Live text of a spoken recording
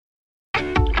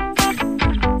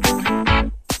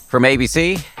From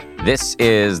ABC, this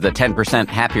is the 10%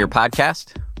 Happier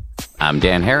Podcast. I'm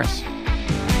Dan Harris.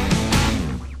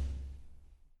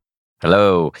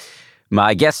 Hello.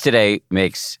 My guest today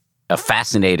makes a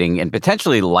fascinating and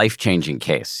potentially life-changing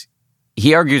case.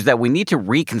 He argues that we need to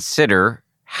reconsider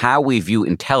how we view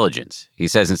intelligence. He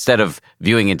says instead of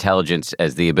viewing intelligence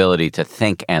as the ability to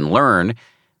think and learn,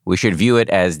 we should view it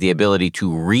as the ability to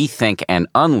rethink and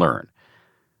unlearn.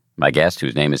 My guest,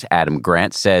 whose name is Adam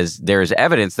Grant, says there is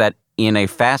evidence that in a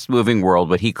fast-moving world,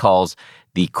 what he calls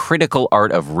the critical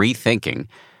art of rethinking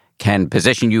can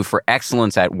position you for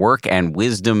excellence at work and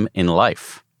wisdom in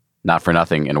life. Not for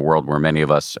nothing, in a world where many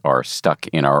of us are stuck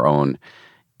in our own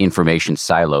information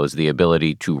silos, the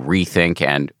ability to rethink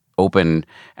and open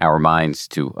our minds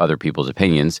to other people's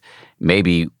opinions may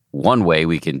be one way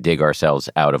we can dig ourselves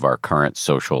out of our current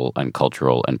social and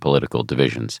cultural and political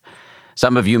divisions.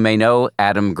 Some of you may know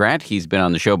Adam Grant. He's been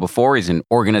on the show before. He's an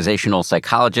organizational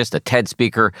psychologist, a TED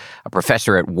speaker, a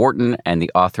professor at Wharton, and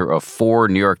the author of 4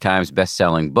 New York Times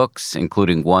best-selling books,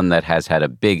 including one that has had a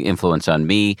big influence on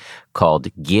me called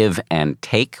Give and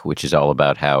Take, which is all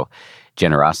about how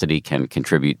generosity can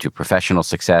contribute to professional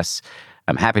success.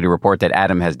 I'm happy to report that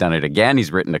Adam has done it again.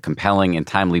 He's written a compelling and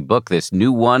timely book. This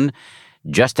new one,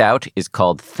 just out, is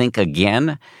called Think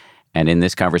Again. And in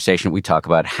this conversation, we talk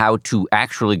about how to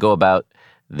actually go about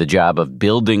the job of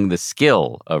building the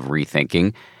skill of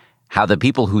rethinking, how the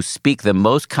people who speak the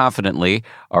most confidently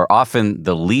are often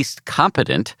the least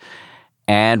competent,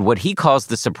 and what he calls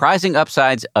the surprising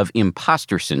upsides of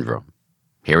imposter syndrome.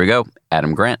 Here we go,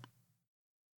 Adam Grant.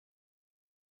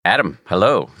 Adam,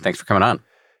 hello. Thanks for coming on.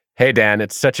 Hey, Dan,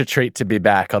 it's such a treat to be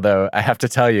back, although I have to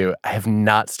tell you, I have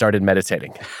not started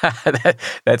meditating.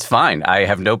 That's fine. I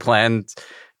have no plans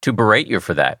to berate you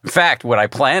for that. In fact, what I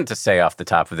plan to say off the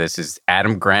top of this is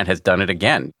Adam Grant has done it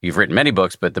again. You've written many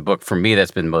books, but the book for me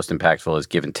that's been most impactful is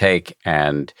Give and Take.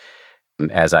 And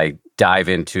as I dive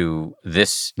into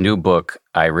this new book,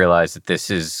 I realize that this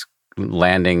is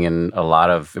landing in a lot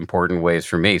of important ways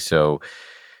for me. So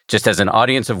just as an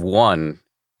audience of one,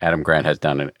 Adam Grant has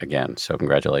done it again. So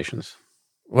congratulations.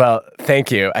 Well, thank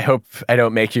you. I hope I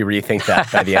don't make you rethink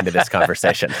that by the end of this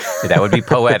conversation. That would be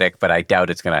poetic, but I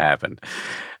doubt it's going to happen.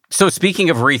 So speaking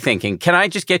of rethinking, can I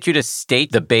just get you to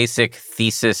state the basic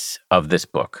thesis of this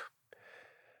book?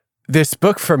 This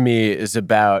book for me is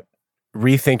about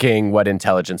rethinking what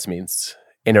intelligence means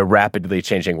in a rapidly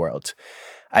changing world.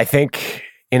 I think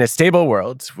in a stable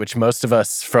world, which most of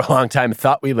us for a long time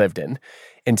thought we lived in,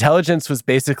 intelligence was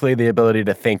basically the ability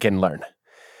to think and learn.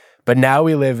 But now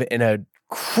we live in a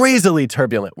crazily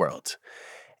turbulent world.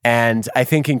 And I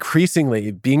think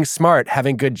increasingly being smart,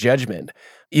 having good judgment,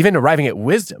 even arriving at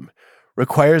wisdom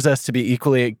requires us to be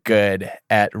equally good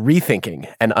at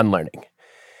rethinking and unlearning.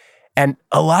 And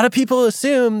a lot of people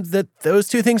assume that those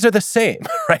two things are the same,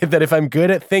 right? That if I'm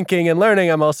good at thinking and learning,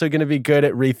 I'm also going to be good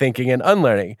at rethinking and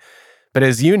unlearning. But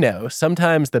as you know,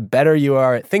 sometimes the better you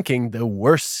are at thinking, the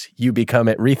worse you become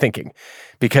at rethinking,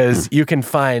 because you can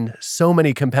find so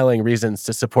many compelling reasons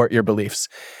to support your beliefs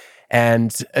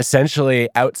and essentially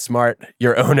outsmart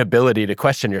your own ability to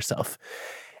question yourself.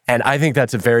 And I think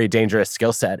that's a very dangerous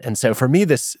skill set. And so for me,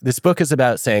 this book is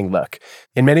about saying, look,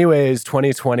 in many ways,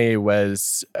 2020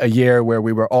 was a year where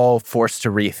we were all forced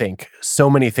to rethink so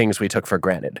many things we took for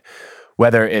granted,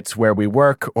 whether it's where we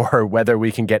work or whether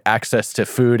we can get access to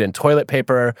food and toilet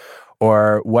paper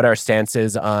or what our stance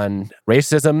is on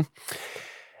racism.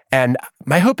 And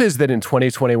my hope is that in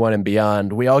 2021 and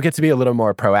beyond, we all get to be a little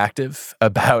more proactive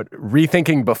about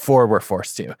rethinking before we're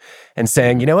forced to and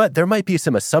saying, you know what, there might be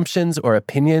some assumptions or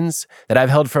opinions that I've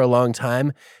held for a long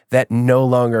time that no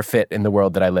longer fit in the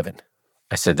world that I live in.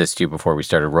 I said this to you before we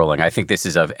started rolling. I think this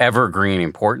is of evergreen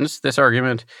importance, this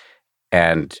argument,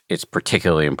 and it's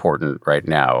particularly important right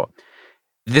now.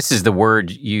 This is the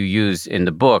word you use in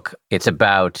the book. It's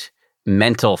about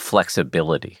mental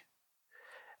flexibility.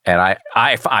 And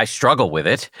I struggle with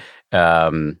it.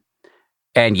 And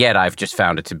yet I've just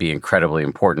found it to be incredibly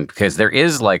important because there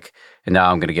is and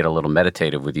now I'm going to get a little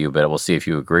meditative with you, but we'll see if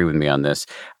you agree with me on this.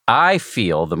 I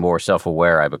feel the more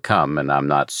self-aware I become, and I'm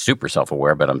not super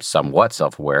self-aware, but I'm somewhat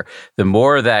self-aware, the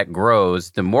more that grows,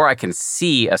 the more I can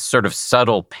see a sort of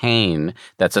subtle pain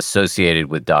that's associated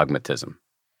with dogmatism.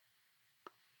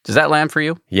 Does that land for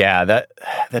you? Yeah,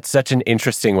 that's such an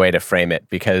interesting way to frame it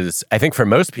because I think for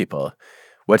most people,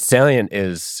 what's salient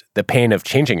is the pain of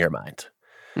changing your mind,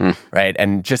 right?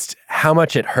 And just how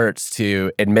much it hurts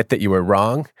to admit that you were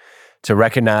wrong, to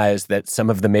recognize that some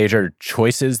of the major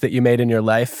choices that you made in your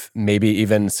life, maybe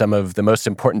even some of the most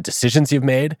important decisions you've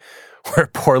made, were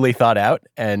poorly thought out.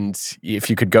 And if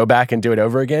you could go back and do it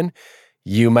over again,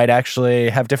 you might actually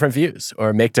have different views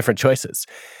or make different choices.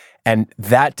 And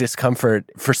that discomfort,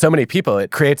 for so many people,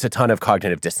 it creates a ton of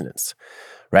cognitive dissonance,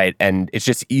 right? And it's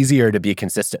just easier to be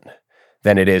consistent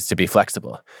than it is to be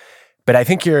flexible. But I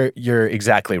think you're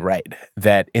exactly right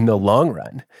that in the long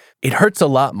run, it hurts a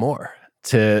lot more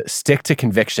to stick to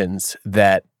convictions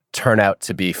that turn out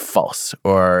to be false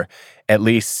or at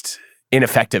least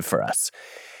ineffective for us.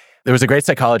 There was a great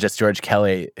psychologist, George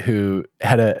Kelly, who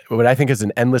had what I think is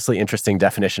an endlessly interesting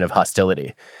definition of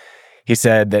hostility. He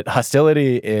said that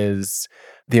hostility is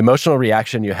the emotional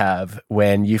reaction you have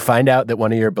when you find out that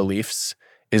one of your beliefs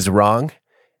is wrong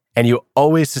and you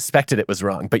always suspected it was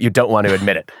wrong, but you don't want to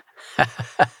admit it.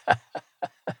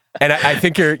 And I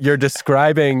think you're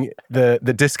describing the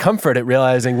discomfort at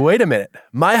realizing, wait a minute,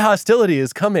 my hostility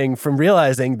is coming from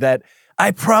realizing that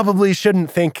I probably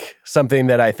shouldn't think something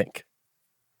that I think.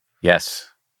 Yes.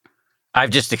 I've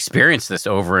just experienced this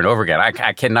over and over again.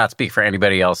 I cannot speak for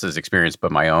anybody else's experience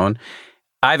but my own.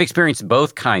 I've experienced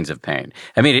both kinds of pain.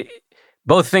 I mean,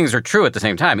 both things are true at the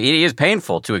same time. It is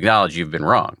painful to acknowledge you've been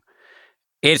wrong.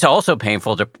 It's also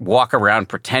painful to walk around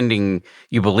pretending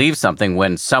you believe something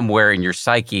when somewhere in your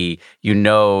psyche, you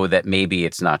know that maybe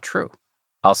it's not true.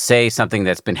 I'll say something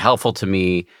that's been helpful to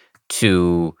me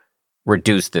to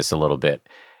reduce this a little bit.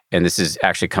 And this is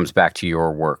actually comes back to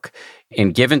your work.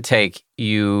 In Give and Take,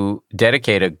 you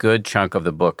dedicate a good chunk of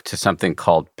the book to something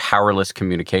called powerless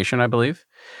communication, I believe,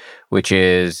 which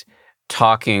is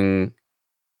talking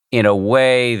in a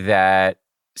way that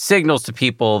signals to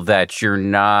people that you're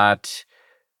not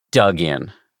dug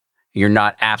in. You're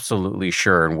not absolutely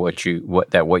sure in what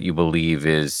you believe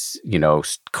is,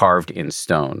 carved in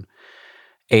stone.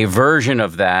 A version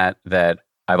of that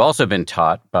I've also been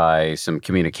taught by some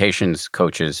communications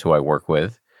coaches who I work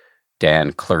with,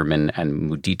 Dan Klurman and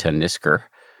Mudita Nisker.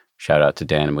 Shout out to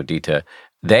Dan and Mudita.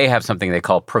 They have something they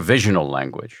call provisional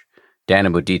language. Dan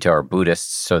and Mudita are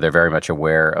Buddhists, so they're very much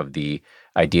aware of the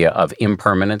idea of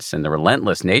impermanence and the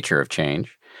relentless nature of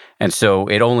change. And so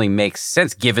it only makes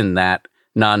sense, given that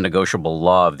non-negotiable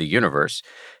law of the universe,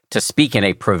 to speak in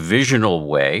a provisional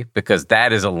way, because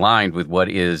that is aligned with what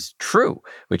is true,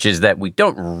 which is that we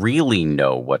don't really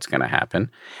know what's going to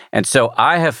happen. And so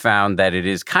I have found that it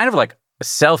is kind of like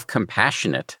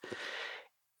self-compassionate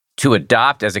to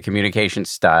adopt as a communication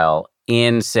style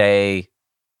in, say,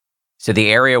 so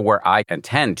the area where I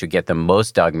tend to get the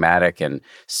most dogmatic and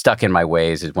stuck in my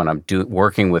ways is when I'm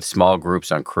working with small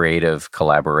groups on creative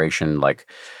collaboration,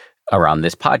 like around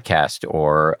this podcast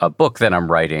or a book that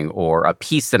I'm writing or a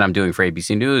piece that I'm doing for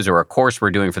ABC News or a course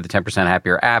we're doing for the 10%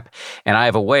 Happier app. And I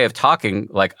have a way of talking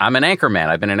like I'm an anchorman.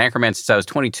 I've been an anchorman since I was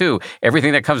 22.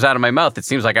 Everything that comes out of my mouth, it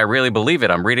seems like I really believe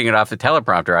it. I'm reading it off the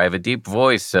teleprompter. I have a deep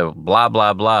voice, so blah,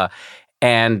 blah, blah.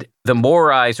 And the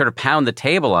more I sort of pound the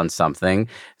table on something,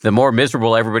 the more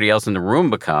miserable everybody else in the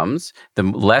room becomes, the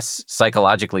less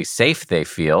psychologically safe they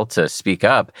feel to speak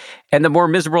up, and the more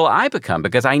miserable I become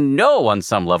because I know on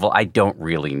some level I don't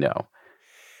really know.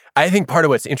 I think part of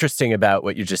what's interesting about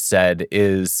what you just said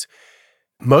is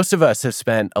most of us have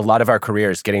spent a lot of our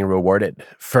careers getting rewarded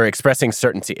for expressing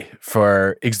certainty,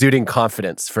 for exuding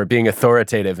confidence, for being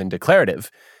authoritative and declarative.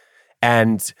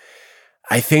 And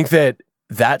I think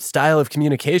that style of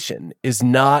communication is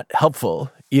not helpful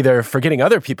either for getting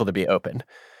other people to be open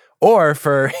or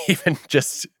for even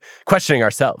just questioning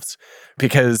ourselves.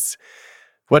 Because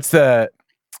what's the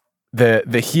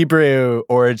Hebrew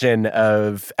origin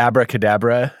of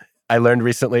abracadabra I learned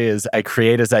recently is I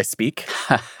create as I speak.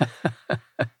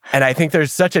 And I think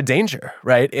there's such a danger,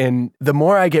 right? In the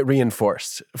more I get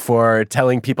reinforced for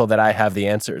telling people that I have the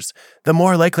answers, the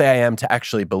more likely I am to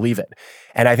actually believe it.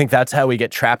 And I think that's how we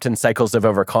get trapped in cycles of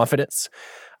overconfidence.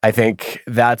 I think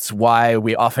that's why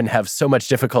we often have so much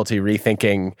difficulty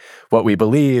rethinking what we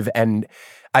believe. And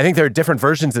I think there are different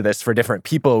versions of this for different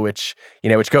people, which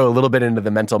go a little bit into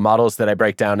the mental models that I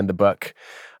break down in the book,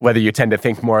 whether you tend to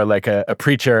think more like a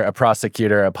preacher, a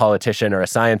prosecutor, a politician, or a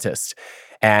scientist.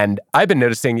 And I've been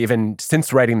noticing even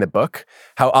since writing the book,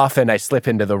 how often I slip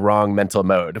into the wrong mental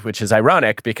mode, which is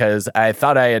ironic because I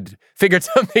thought I had figured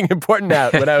something important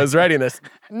out when I was writing this.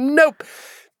 Nope.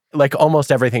 Like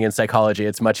almost everything in psychology,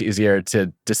 it's much easier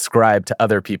to describe to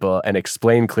other people and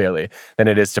explain clearly than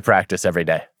it is to practice every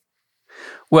day.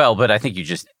 Well, but I think you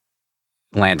just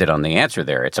landed on the answer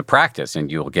there. It's a practice and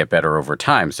you'll get better over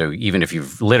time. So even if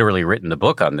you've literally written the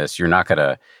book on this, you're not going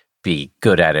to be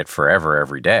good at it forever,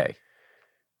 every day.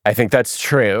 I think that's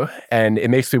true. And it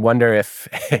makes me wonder if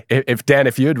Dan,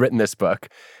 if you had written this book,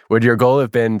 would your goal have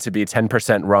been to be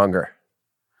 10% wronger?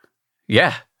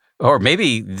 Yeah. Or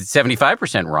maybe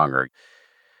 75% wronger.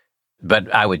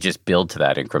 But I would just build to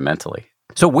that incrementally.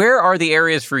 So where are the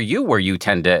areas for you where you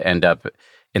tend to end up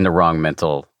in the wrong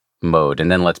mental mode?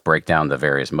 And then let's break down the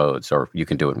various modes, or you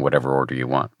can do it in whatever order you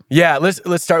want. Yeah,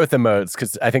 let's start with the modes,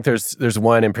 because I think there's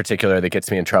one in particular that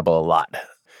gets me in trouble a lot.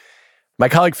 My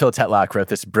colleague Phil Tetlock wrote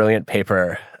this brilliant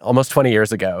paper almost 20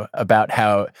 years ago about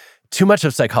how too much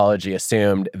of psychology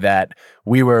assumed that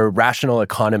we were rational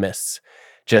economists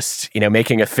just,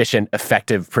 making efficient,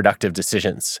 effective, productive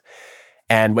decisions.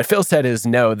 And what Phil said is,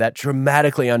 no, that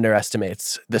dramatically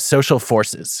underestimates the social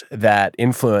forces that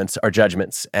influence our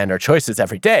judgments and our choices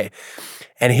every day.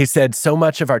 And he said so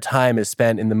much of our time is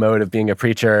spent in the mode of being a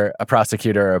preacher, a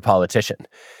prosecutor, or a politician.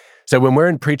 So when we're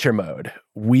in preacher mode,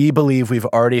 we believe we've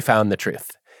already found the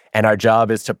truth, and our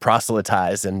job is to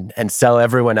proselytize and sell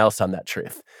everyone else on that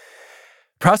truth.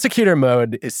 Prosecutor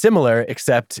mode is similar,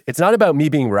 except it's not about me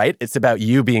being right, it's about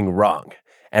you being wrong.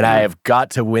 And I have got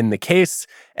to win the case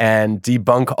and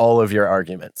debunk all of your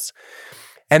arguments.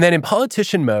 And then in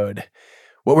politician mode,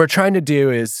 what we're trying to do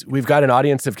is we've got an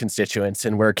audience of constituents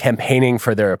and we're campaigning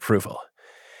for their approval.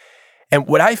 And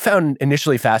what I found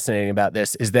initially fascinating about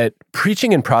this is that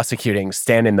preaching and prosecuting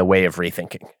stand in the way of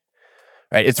rethinking.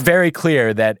 Right? It's very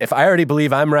clear that if I already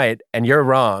believe I'm right and you're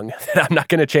wrong, then I'm not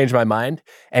going to change my mind,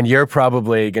 and you're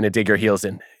probably going to dig your heels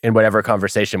in whatever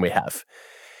conversation we have.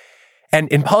 And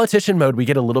in politician mode, we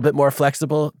get a little bit more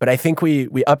flexible, but I think we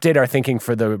update our thinking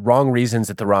for the wrong reasons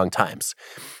at the wrong times,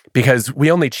 because we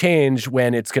only change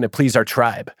when it's going to please our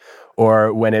tribe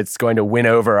or when it's going to win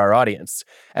over our audience,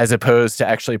 as opposed to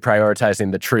actually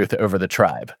prioritizing the truth over the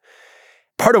tribe.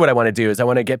 Part of what I want to do is I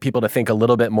want to get people to think a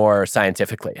little bit more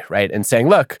scientifically, right? And saying,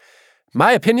 look,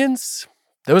 my opinions,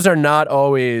 those are not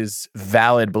always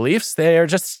valid beliefs. They're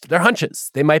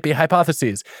hunches. They might be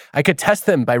hypotheses. I could test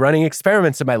them by running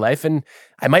experiments in my life, and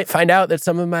I might find out that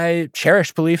some of my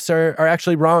cherished beliefs are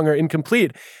actually wrong or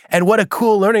incomplete. And what a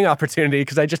cool learning opportunity,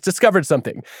 because I just discovered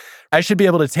something. I should be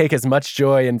able to take as much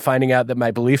joy in finding out that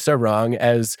my beliefs are wrong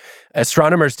as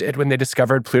astronomers did when they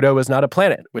discovered Pluto was not a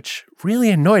planet, which really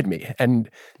annoyed me. And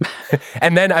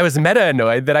then I was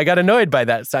meta-annoyed that I got annoyed by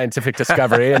that scientific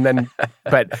discovery. Dan,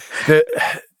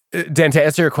 to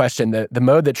answer your question, the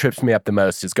mode that trips me up the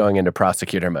most is going into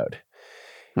prosecutor mode.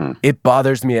 It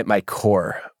bothers me at my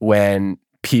core when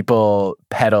people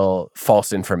peddle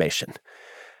false information.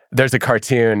 There's a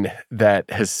cartoon that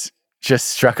has just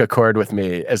struck a chord with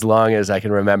me as long as I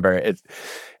can remember.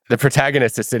 The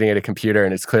protagonist is sitting at a computer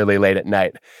and it's clearly late at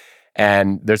night.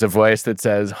 And there's a voice that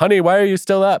says, "Honey, why are you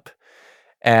still up?"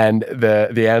 And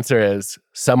the answer is,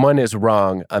 "Someone is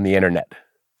wrong on the internet."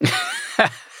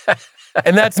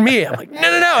 And that's me. I'm like, no,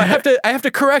 I have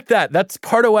to correct that. That's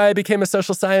part of why I became a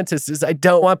social scientist, is I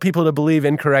don't want people to believe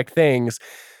incorrect things.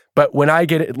 But when I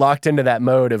get locked into that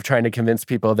mode of trying to convince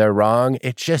people they're wrong,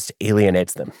 it just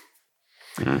alienates them.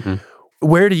 Mm-hmm.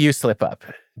 Where do you slip up?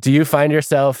 Do you find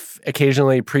yourself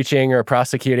occasionally preaching or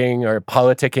prosecuting or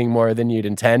politicking more than you'd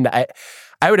intend?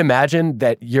 I would imagine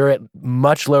that you're at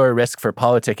much lower risk for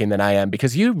politicking than I am,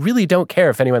 because you really don't care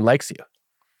if anyone likes you.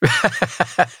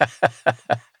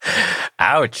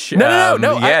 Ouch. No.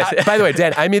 Yes. By the way,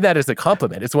 Dan, I mean that as a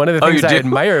compliment. It's one of the things I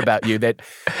admire about you, that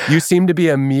you seem to be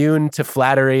immune to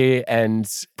flattery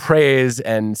and praise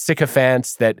and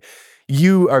sycophants, that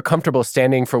you are comfortable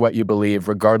standing for what you believe,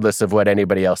 regardless of what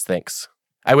anybody else thinks.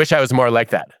 I wish I was more like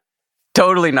that.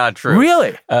 Totally not true.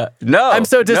 Really? No. I'm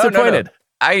so disappointed. No.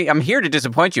 I'm here to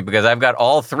disappoint you, because I've got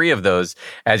all three of those.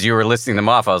 As you were listing them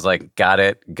off, I was like, got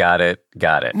it.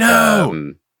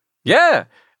 No. Yeah.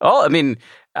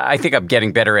 I think I'm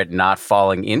getting better at not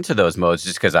falling into those modes,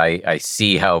 just because I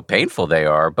see how painful they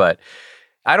are. But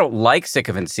I don't like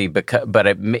sycophancy, but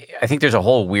I think there's a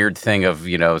whole weird thing of,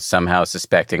 somehow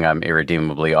suspecting I'm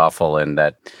irredeemably awful, and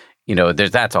that,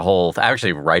 that's a whole,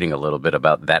 actually writing a little bit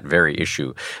about that very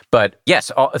issue. But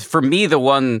yes, for me,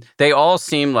 they all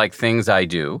seem like things I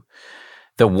do.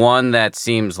 The one that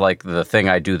seems like the thing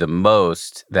I do the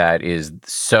most that is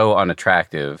so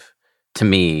unattractive to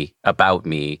me, about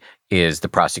me, is the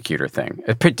prosecutor thing.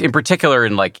 In particular,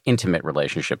 in like intimate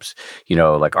relationships,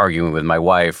 like arguing with my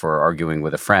wife or arguing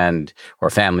with a friend or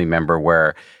a family member,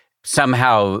 where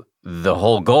somehow the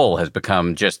whole goal has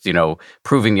become just,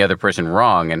 proving the other person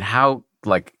wrong. And how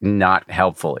not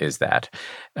helpful is that?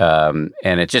 And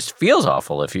it just feels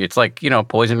awful it's like,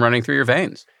 poison running through your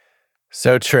veins.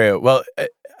 So true. Well,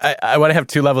 I want to have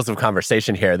two levels of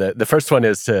conversation here. The first one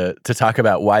is to talk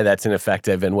about why that's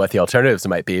ineffective and what the alternatives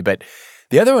might be. But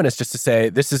the other one is just to say,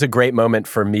 this is a great moment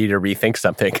for me to rethink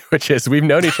something, which is we've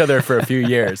known each other for a few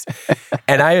years.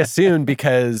 And I assume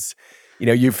because,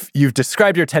 you've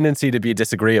described your tendency to be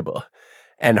disagreeable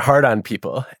and hard on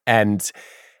people. And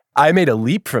I made a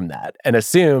leap from that and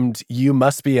assumed you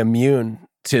must be immune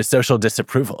to social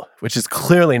disapproval, which is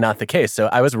clearly not the case. So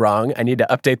I was wrong. I need to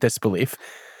update this belief.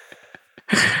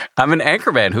 I'm an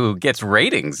anchorman who gets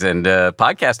ratings and a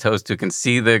podcast host who can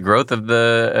see the growth of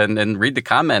and read the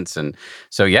comments. And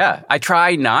so, yeah, I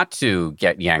try not to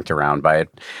get yanked around by it.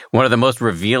 One of the most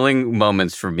revealing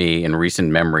moments for me in recent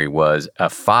memory was a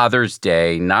Father's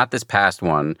Day, not this past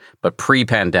one, but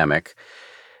pre-pandemic.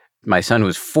 My son, who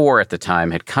was 4 at the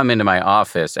time, had come into my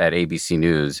office at ABC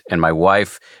News, and my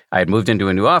wife, I had moved into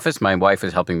a new office. My wife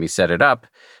was helping me set it up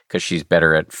because she's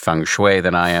better at feng shui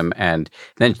than I am. And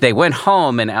then they went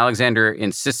home, and Alexander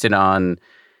insisted on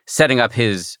setting up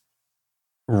his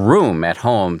room at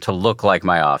home to look like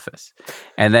my office.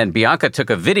 And then Bianca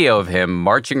took a video of him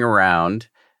marching around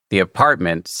the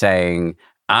apartment saying,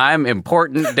 "I'm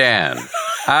important Dan.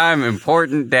 I'm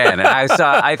important Dan." And I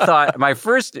thought my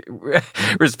first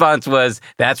response was,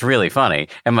 that's really funny.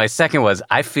 And my second was,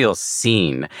 I feel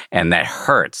seen, and that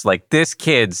hurts. Like, this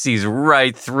kid sees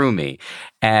right through me.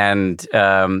 And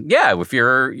if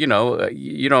you're,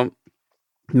 you don't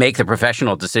make the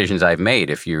professional decisions I've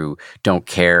made if you don't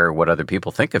care what other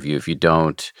people think of you, if you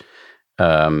don't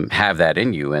have that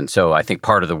in you. And so I think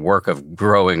part of the work of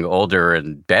growing older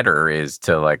and better is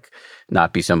to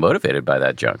not be so motivated by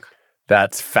that junk.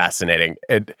 That's fascinating.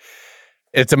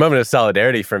 It's a moment of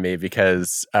solidarity for me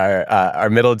because our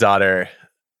middle daughter,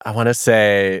 I want to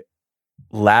say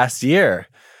last year,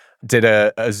 did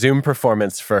a Zoom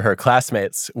performance for her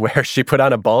classmates where she put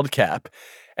on a bald cap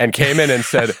and came in and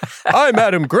said, "I'm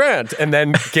Adam Grant," and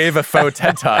then gave a faux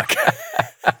TED Talk.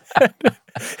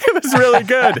 It was really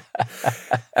good.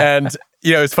 And,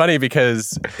 it's funny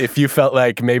because if you felt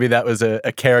like maybe that was a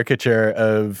caricature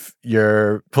of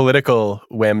your political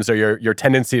whims or your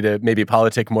tendency to maybe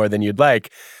politic more than you'd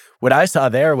like, what I saw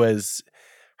there was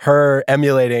her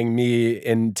emulating me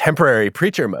in temporary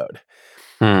preacher mode.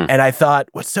 And I thought,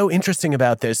 what's so interesting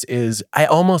about this is I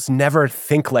almost never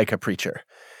think like a preacher,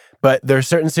 but there are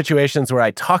certain situations where I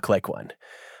talk like one,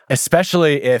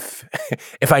 especially if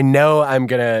I know I'm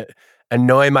going to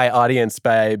annoy my audience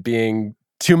by being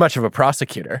too much of a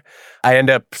prosecutor. I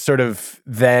end up sort of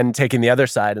then taking the other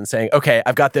side and saying, okay,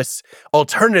 I've got this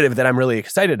alternative that I'm really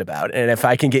excited about. And if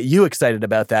I can get you excited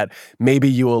about that, maybe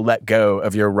you will let go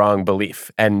of your wrong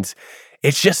belief. And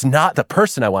it's just not the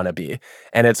person I want to be.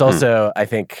 And it's also, I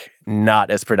think, not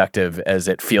as productive as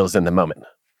it feels in the moment.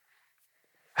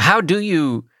 How do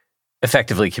you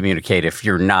effectively communicate if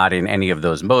you're not in any of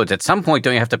those modes? At some point,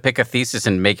 don't you have to pick a thesis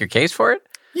and make your case for it?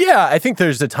 Yeah, I think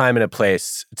there's a time and a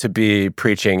place to be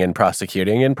preaching and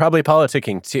prosecuting and probably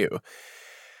politicking too.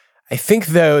 I think,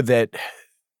 though, that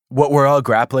what we're all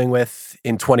grappling with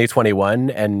in 2021,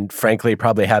 and frankly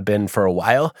probably have been for a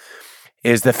while,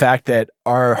 is the fact that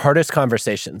our hardest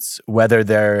conversations, whether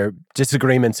they're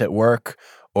disagreements at work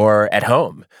or at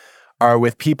home, are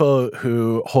with people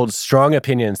who hold strong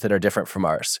opinions that are different from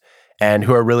ours and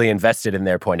who are really invested in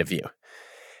their point of view.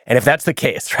 And if that's the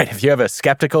case, right, if you have a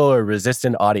skeptical or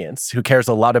resistant audience who cares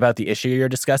a lot about the issue you're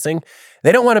discussing,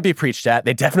 they don't want to be preached at.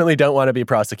 They definitely don't want to be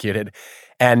prosecuted.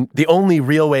 And the only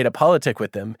real way to politic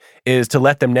with them is to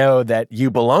let them know that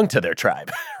you belong to their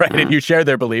tribe, right? And you share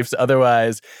their beliefs.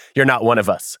 Otherwise, you're not one of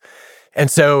us. And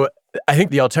so I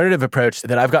think the alternative approach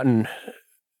that I've gotten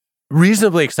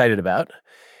reasonably excited about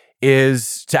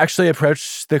is to actually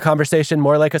approach the conversation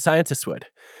more like a scientist would.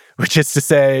 Which is to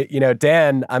say,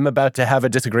 Dan, I'm about to have a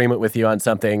disagreement with you on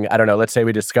something. I don't know, let's say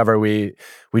we discover we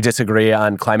disagree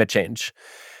on climate change.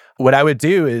 What I would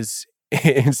do is,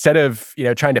 instead of,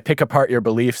 trying to pick apart your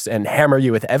beliefs and hammer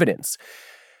you with evidence,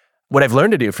 what I've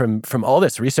learned to do from all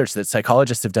this research that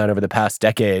psychologists have done over the past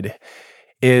decade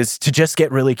is to just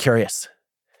get really curious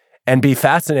and be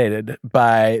fascinated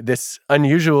by this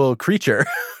unusual creature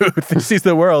who sees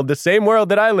the world, the same world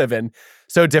that I live in,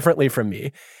 so differently from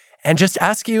me. And just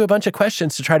ask you a bunch of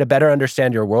questions to try to better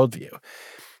understand your worldview.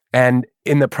 And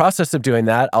in the process of doing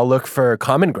that, I'll look for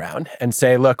common ground and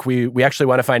say, look, we actually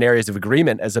want to find areas of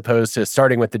agreement as opposed to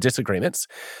starting with the disagreements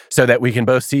so that we can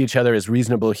both see each other as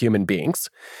reasonable human beings.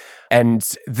 And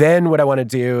then what I want to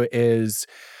do is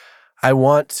I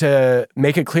want to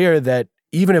make it clear that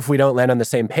even if we don't land on the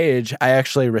same page, I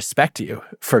actually respect you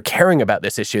for caring about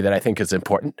this issue that I think is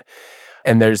important.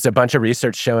 And there's a bunch of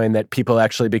research showing that people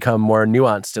actually become more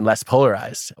nuanced and less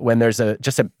polarized when there's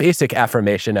just a basic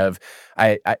affirmation of,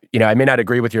 I may not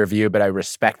agree with your view, but I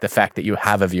respect the fact that you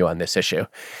have a view on this issue.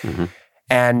 Mm-hmm.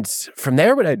 And from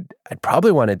there, what I'd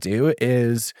probably want to do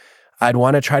is I'd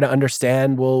want to try to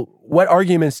understand, well, what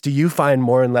arguments do you find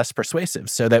more and less persuasive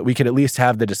so that we could at least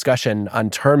have the discussion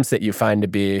on terms that you find to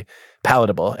be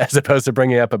palatable, as opposed to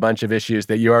bringing up a bunch of issues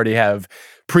that you already have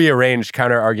prearranged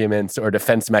counter-arguments or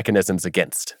defense mechanisms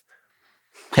against.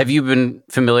 Have you been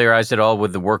familiarized at all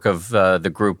with the work of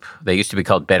the group? They used to be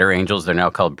called Better Angels. They're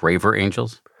now called Braver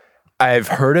Angels. I've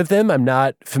heard of them. I'm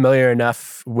not familiar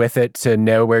enough with it to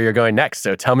know where you're going next,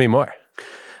 so tell me more.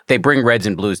 They bring reds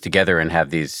and blues together and have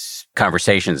these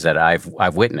conversations that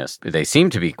I've witnessed. They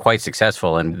seem to be quite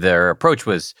successful, and their approach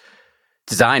was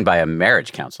designed by a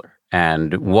marriage counselor.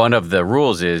 And one of the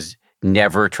rules is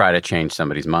never try to change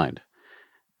somebody's mind,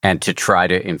 and to try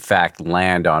to, in fact,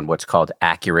 land on what's called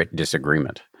accurate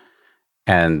disagreement.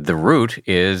 And the route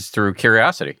is through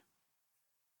curiosity.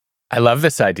 I love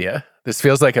this idea. This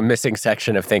feels like a missing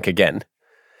section of Think Again.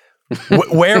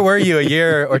 Where were you a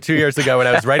year or 2 years ago when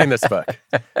I was writing this book?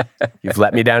 You've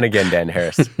let me down again, Dan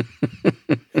Harris.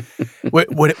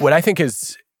 What I think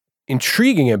is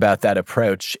intriguing about that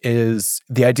approach is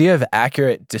the idea of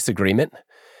accurate disagreement.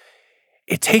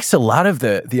 It takes a lot of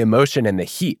the emotion and the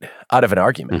heat out of an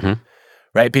argument,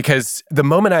 right? Because the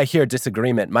moment I hear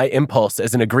disagreement, my impulse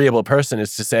as an agreeable person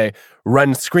is to say,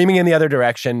 run screaming in the other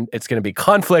direction. It's going to be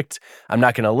conflict. I'm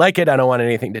not going to like it. I don't want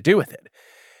anything to do with it.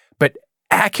 But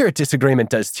accurate disagreement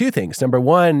does two things. Number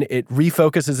one, it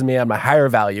refocuses me on my higher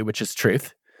value, which is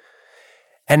truth.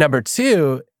 And number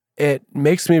two, it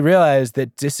makes me realize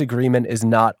that disagreement is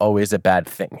not always a bad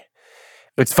thing.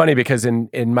 It's funny because in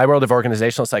my world of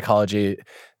organizational psychology,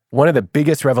 one of the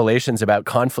biggest revelations about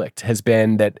conflict has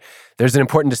been that there's an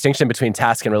important distinction between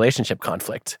task and relationship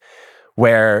conflict,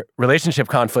 where relationship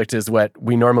conflict is what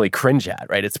we normally cringe at,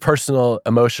 right? It's personal,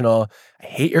 emotional. I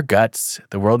hate your guts.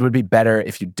 The world would be better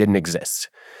if you didn't exist.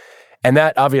 And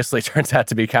that obviously turns out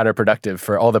to be counterproductive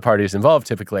for all the parties involved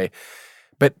typically.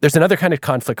 But there's another kind of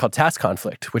conflict called task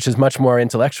conflict, which is much more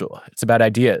intellectual. It's about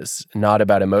ideas, not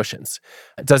about emotions.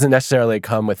 It doesn't necessarily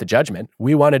come with a judgment.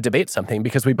 We want to debate something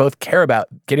because we both care about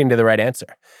getting to the right answer.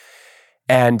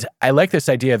 And I like this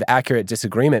idea of accurate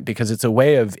disagreement because it's a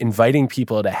way of inviting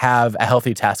people to have a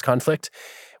healthy task conflict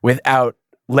without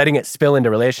letting it spill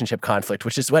into relationship conflict,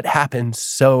 which is what happens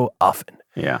so often.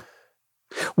 Yeah.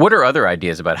 What are other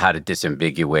ideas about how to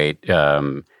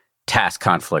disambiguate task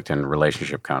conflict and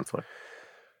relationship conflict?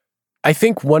 I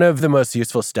think one of the most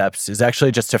useful steps is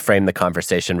actually just to frame the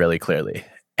conversation really clearly.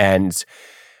 And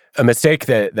a mistake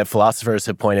that philosophers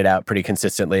have pointed out pretty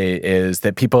consistently is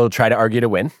that people try to argue to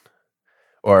win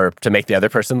or to make the other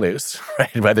person lose,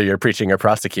 right? Whether you're preaching or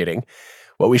prosecuting.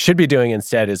 What we should be doing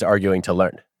instead is arguing to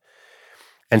learn.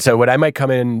 And so what I might come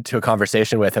into a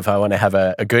conversation with if I want to have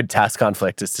a good task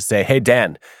conflict is to say, hey,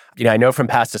 Dan, I know from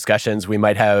past discussions we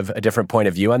might have a different point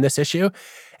of view on this issue.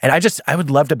 And I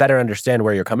would love to better understand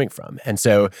where you're coming from. And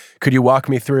so could you walk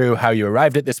me through how you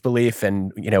arrived at this belief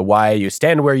and, why you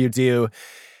stand where you do?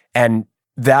 And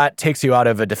that takes you out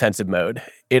of a defensive mode.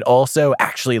 It also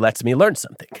actually lets me learn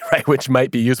something, right? Which might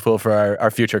be useful for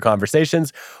our future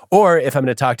conversations, or if I'm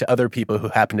going to talk to other people who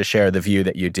happen to share the view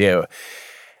that you do.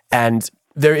 And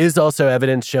there is also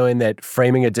evidence showing that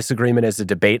framing a disagreement as a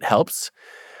debate helps.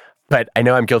 But I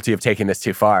know I'm guilty of taking this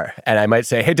too far. And I might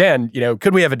say, hey, Dan,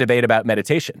 could we have a debate about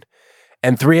meditation?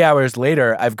 And 3 hours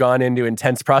later, I've gone into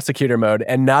intense prosecutor mode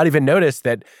and not even noticed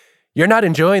that you're not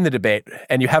enjoying the debate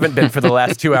and you haven't been for the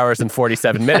last 2 hours and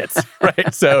 47 minutes,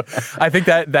 right? So I think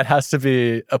that has to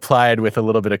be applied with a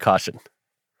little bit of caution.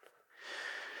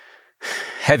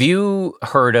 Have you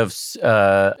heard of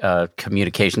a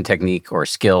communication technique or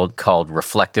skill called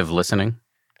reflective listening?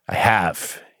 I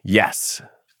have, yes.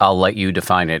 I'll let you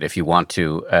define it if you want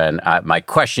to. And my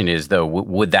question is, though,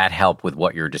 would that help with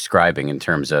what you're describing in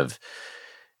terms of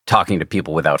talking to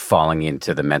people without falling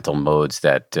into the mental modes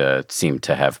that seem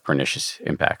to have pernicious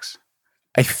impacts?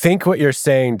 I think what you're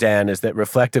saying, Dan, is that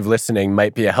reflective listening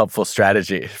might be a helpful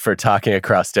strategy for talking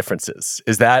across differences.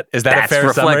 Is that a fair summary?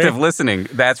 That's reflective listening.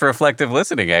 That's reflective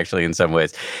listening, actually, in some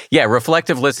ways. Yeah,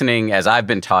 reflective listening, as I've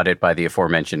been taught it by the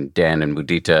aforementioned Dan and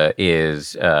Mudita,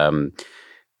 is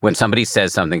when somebody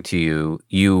says something to you,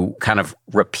 you kind of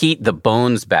repeat the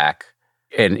bones back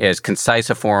in as concise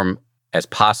a form as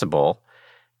possible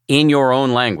in your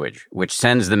own language, which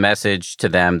sends the message to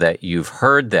them that you've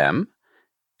heard them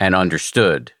and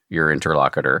understood your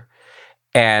interlocutor.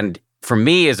 And for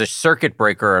me, as a circuit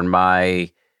breaker on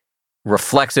my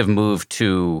reflexive move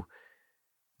to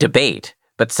debate,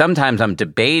 but sometimes I'm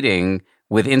debating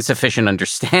with insufficient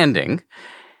understanding,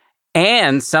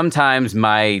 and sometimes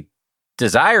my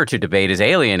desire to debate is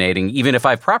alienating, even if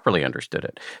I've properly understood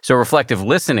it. So reflective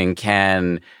listening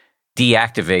can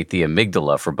deactivate the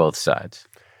amygdala for both sides.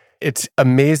 It's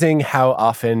amazing how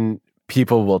often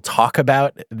people will talk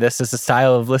about this as a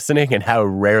style of listening and how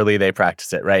rarely they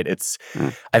practice it, right?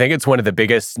 I think it's one of the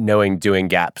biggest knowing-doing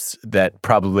gaps that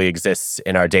probably exists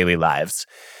in our daily lives.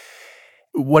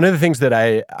 One of the things that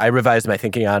I revised my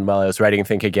thinking on while I was writing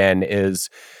Think Again is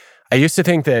I used to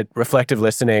think that reflective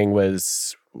listening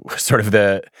was sort of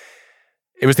the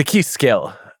key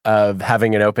skill of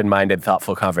having an open-minded,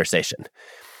 thoughtful conversation.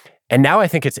 And now I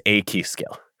think it's a key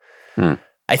skill.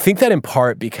 I think that in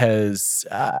part because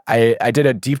I did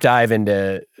a deep dive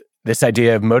into this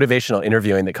idea of motivational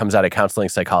interviewing that comes out of counseling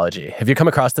psychology. Have you come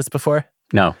across this before?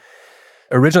 No.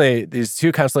 Originally, these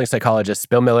two counseling psychologists,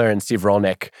 Bill Miller and Steve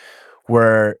Rolnick,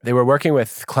 were working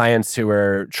with clients who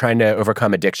were trying to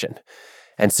overcome addiction.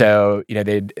 And so,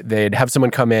 they'd have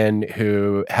someone come in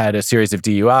who had a series of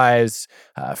DUIs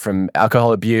from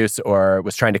alcohol abuse or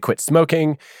was trying to quit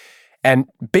smoking. And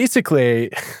basically,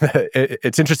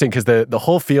 it's interesting because the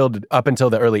whole field up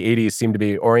until the early 80s seemed to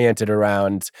be oriented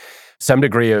around some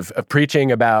degree of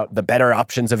preaching about the better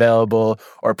options available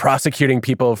or prosecuting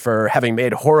people for having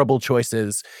made horrible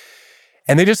choices.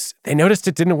 And they noticed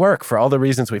it didn't work for all the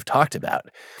reasons we've talked about.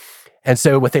 And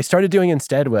so what they started doing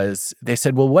instead was they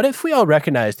said, well, what if we all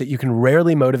recognize that you can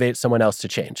rarely motivate someone else to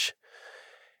change?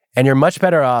 And you're much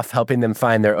better off helping them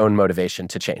find their own motivation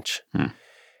to change.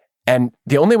 And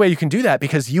the only way you can do that,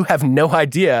 because you have no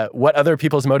idea what other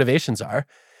people's motivations are,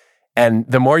 and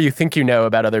the more you think you know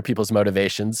about other people's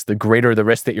motivations, the greater the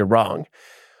risk that you're wrong.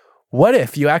 What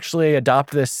if you actually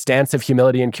adopt this stance of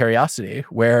humility and curiosity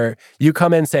where you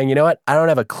come in saying, you know what, I don't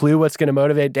have a clue what's going to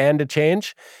motivate Dan to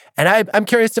change, and I'm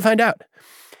curious to find out.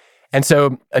 And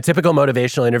so a typical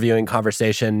motivational interviewing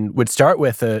conversation would start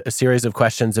with a series of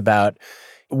questions about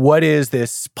what is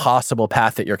this possible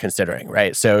path that you're considering,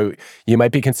 right? So you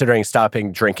might be considering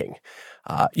stopping drinking.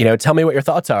 Tell me what your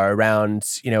thoughts are around,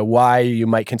 why you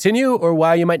might continue or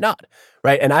why you might not,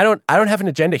 right? And I don't have an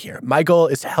agenda here. My goal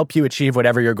is to help you achieve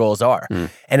whatever your goals are.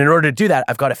 And in order to do that,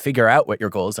 I've got to figure out what your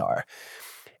goals are.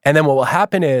 And then what will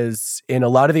happen is, in a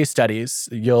lot of these studies,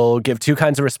 you'll give two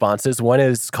kinds of responses. One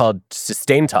is called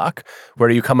sustained talk,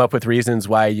 where you come up with reasons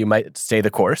why you might stay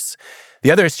the course. The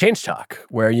other is change talk,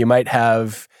 where you might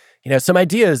have, some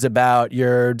ideas about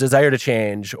your desire to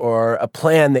change or a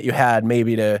plan that you had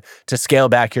maybe to scale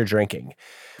back your drinking.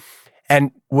 And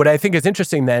what I think is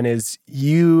interesting then is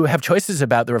you have choices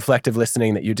about the reflective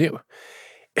listening that you do.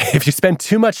 If you spend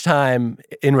too much time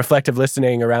in reflective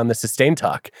listening around the sustained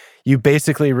talk, you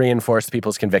basically reinforce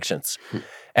people's convictions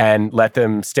and let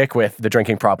them stick with the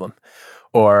drinking problem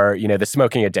or, the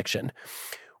smoking addiction.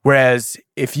 Whereas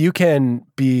if you can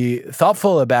be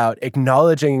thoughtful about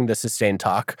acknowledging the sustained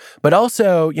talk, but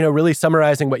also, really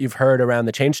summarizing what you've heard around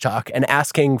the change talk and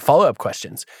asking follow-up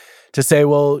questions to say,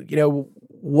 well,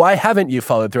 why haven't you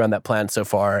followed through on that plan so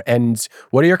far? And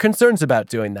what are your concerns about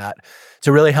doing that?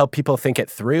 To really help people think it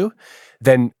through,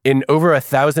 then in over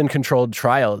 1,000 controlled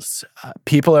trials,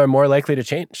 people are more likely to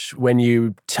change when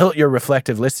you tilt your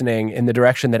reflective listening in the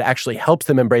direction that actually helps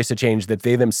them embrace a change that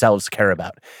they themselves care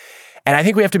about. And I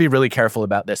think we have to be really careful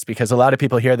about this because a lot of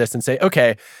people hear this and say,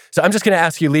 okay, so I'm just going to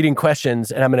ask you leading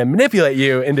questions and I'm going to manipulate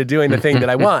you into doing the thing that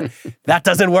I want. That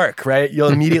doesn't work, right? You'll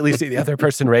immediately see the other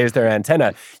person raise their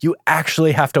antenna. You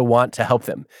actually have to want to help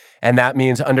them. And that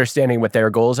means understanding what their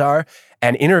goals are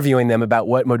and interviewing them about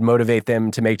what would motivate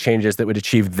them to make changes that would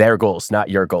achieve their goals,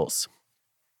 not your goals.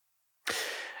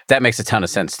 That makes a ton of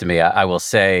sense to me. I will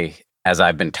say, as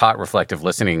I've been taught reflective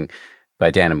listening by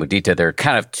Dan and Mudita, there are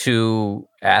kind of two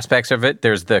aspects of it.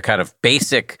 There's the kind of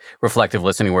basic reflective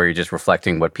listening where you're just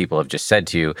reflecting what people have just said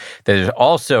to you. There's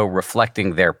also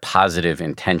reflecting their positive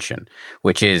intention,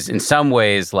 which is in some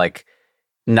ways like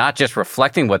not just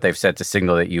reflecting what they've said to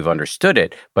signal that you've understood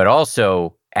it, but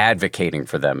also advocating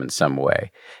for them in some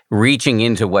way, reaching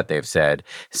into what they've said,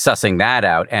 sussing that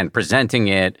out and presenting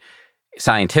it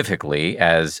scientifically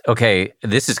as, okay,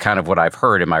 this is kind of what I've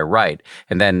heard, am I right?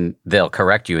 And then they'll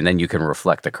correct you and then you can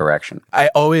reflect the correction. I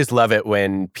always love it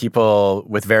when people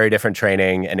with very different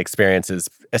training and experiences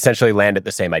essentially land at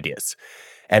the same ideas.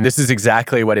 And this is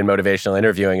exactly what in motivational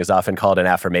interviewing is often called an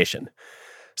affirmation.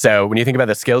 So when you think about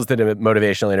the skills that a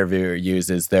motivational interviewer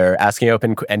uses, they're asking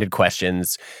open-ended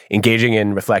questions, engaging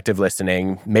in reflective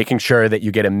listening, making sure that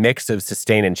you get a mix of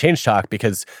sustain and change talk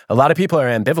because a lot of people are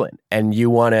ambivalent and you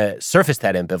want to surface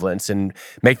that ambivalence and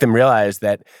make them realize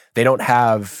that they don't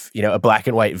have, a black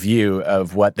and white view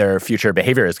of what their future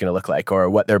behavior is going to look like or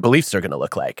what their beliefs are going to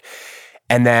look like.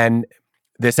 And then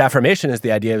this affirmation is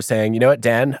the idea of saying, you know what,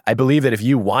 Dan, I believe that if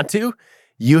you want to,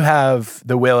 you have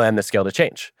the will and the skill to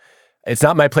change. It's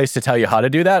not my place to tell you how to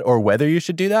do that or whether you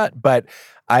should do that, but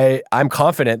I'm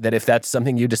confident that if that's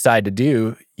something you decide to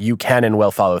do, you can and will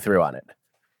follow through on it.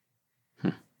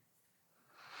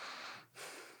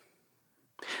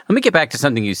 Let me get back to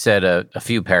something you said a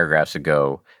few paragraphs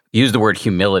ago. You used the word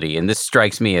humility, and this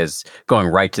strikes me as going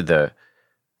right to the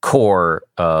core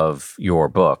of your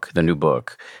book, the new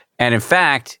book. And in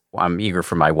fact, I'm eager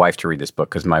for my wife to read this book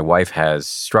because my wife has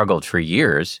struggled for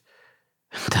years,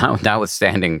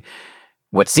 notwithstanding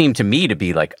what seemed to me to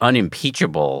be like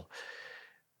unimpeachable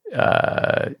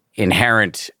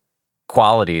inherent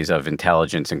qualities of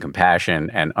intelligence and compassion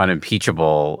and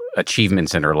unimpeachable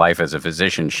achievements in her life as a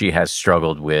physician. She has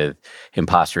struggled with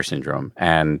imposter syndrome.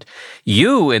 And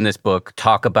you in this book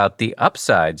talk about the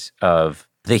upsides of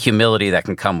the humility that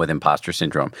can come with imposter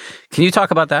syndrome. Can you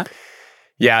talk about that?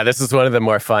 Yeah, this is one of the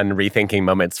more fun rethinking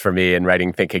moments for me in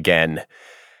writing Think Again.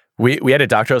 We had a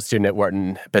doctoral student at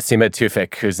Wharton, Basima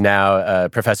Tufik, who's now a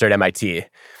professor at MIT.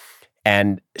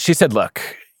 And she said, look,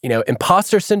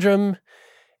 imposter syndrome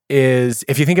is,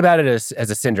 if you think about it as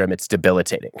a syndrome, it's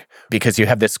debilitating because you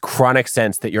have this chronic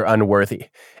sense that you're unworthy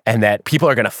and that people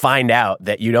are going to find out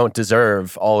that you don't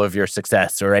deserve all of your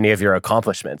success or any of your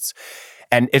accomplishments.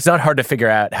 And it's not hard to figure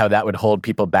out how that would hold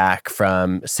people back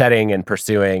from setting and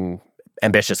pursuing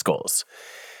ambitious goals.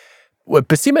 What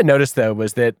Basima noticed, though,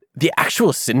 was that the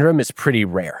actual syndrome is pretty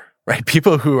rare, right?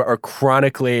 People who are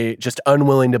chronically just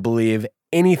unwilling to believe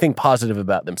anything positive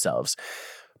about themselves.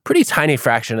 Pretty tiny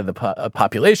fraction of the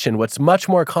population. What's much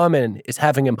more common is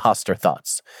having imposter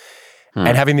thoughts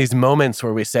and having these moments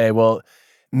where we say, well,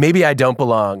 maybe I don't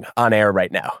belong on air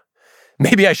right now.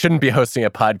 Maybe I shouldn't be hosting a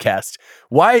podcast.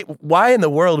 Why in the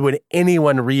world would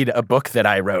anyone read a book that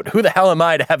I wrote? Who the hell am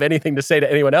I to have anything to say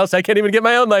to anyone else? I can't even get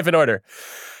my own life in order.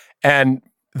 And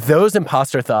those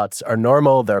imposter thoughts are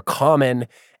normal, they're common,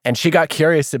 and she got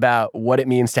curious about what it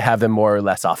means to have them more or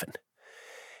less often.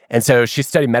 And so she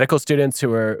studied medical students who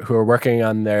were working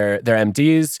on their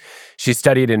MDs. She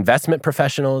studied investment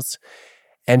professionals.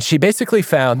 And she basically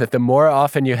found that the more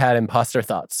often you had imposter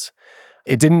thoughts,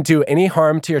 it didn't do any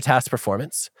harm to your task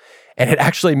performance, and it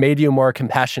actually made you more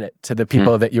compassionate to the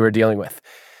people that you were dealing with.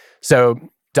 So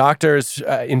doctors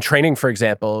in training, for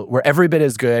example, were every bit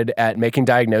as good at making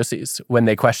diagnoses when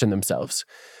they questioned themselves,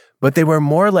 but they were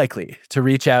more likely to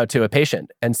reach out to a patient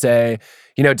and say,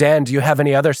 Dan, do you have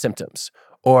any other symptoms?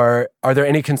 Or are there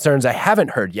any concerns I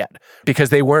haven't heard yet? Because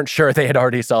they weren't sure they had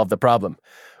already solved the problem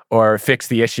or fixed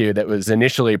the issue that was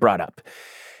initially brought up.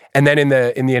 And then in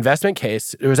the investment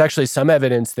case, there was actually some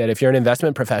evidence that if you're an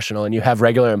investment professional and you have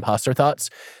regular imposter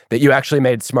thoughts, that you actually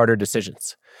made smarter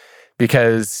decisions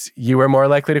because you were more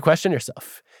likely to question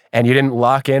yourself and you didn't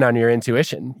lock in on your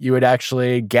intuition. You would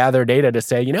actually gather data to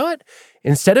say, you know what?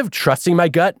 Instead of trusting my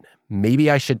gut,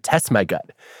 maybe I should test my gut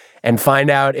and find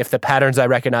out if the patterns I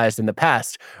recognized in the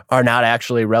past are not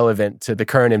actually relevant to the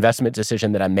current investment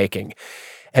decision that I'm making.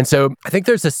 And so I think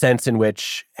there's a sense in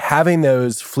which having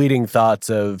those fleeting thoughts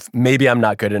of maybe I'm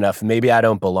not good enough, maybe I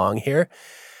don't belong here,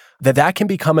 that can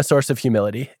become a source of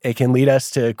humility. It can lead us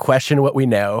to question what we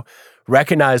know,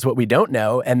 recognize what we don't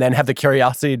know, and then have the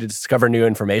curiosity to discover new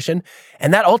information.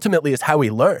 And that ultimately is how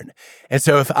we learn. And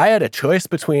so if I had a choice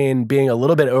between being a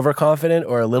little bit overconfident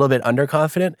or a little bit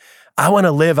underconfident, I want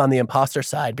to live on the imposter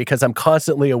side because I'm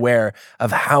constantly aware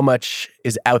of how much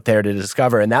is out there to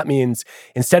discover. And that means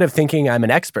instead of thinking I'm an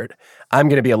expert, I'm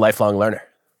going to be a lifelong learner.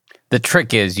 The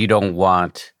trick is you don't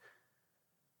want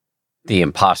the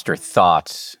imposter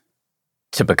thoughts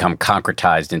to become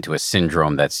concretized into a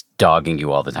syndrome that's dogging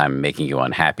you all the time and making you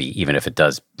unhappy, even if it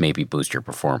does maybe boost your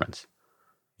performance.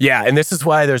 Yeah, and this is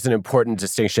why there's an important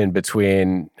distinction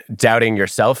between doubting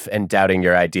yourself and doubting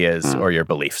your ideas or your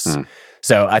beliefs.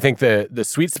 So I think the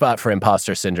sweet spot for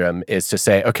imposter syndrome is to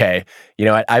say, okay, you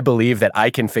know what, I believe that I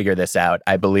can figure this out.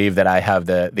 I believe that I have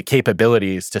the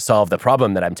capabilities to solve the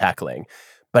problem that I'm tackling,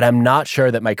 but I'm not sure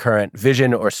that my current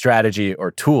vision or strategy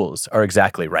or tools are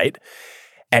exactly right.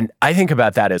 And I think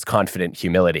about that as confident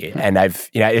humility. And I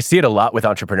see it a lot with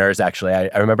entrepreneurs, actually.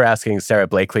 I remember asking Sarah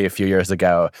Blakely a few years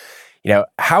ago,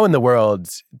 how in the world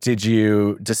did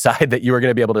you decide that you were going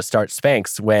to be able to start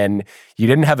Spanx when you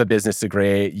didn't have a business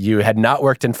degree, you had not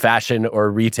worked in fashion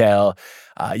or retail,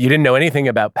 you didn't know anything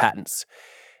about patents?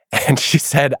 And she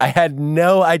said, I had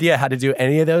no idea how to do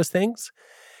any of those things,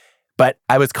 but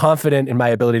I was confident in my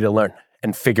ability to learn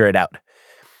and figure it out.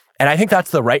 And I think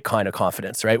that's the right kind of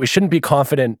confidence, right? We shouldn't be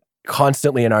confident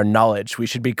constantly in our knowledge. We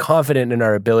should be confident in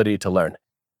our ability to learn.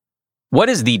 What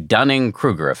is the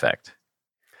Dunning-Kruger effect?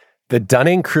 The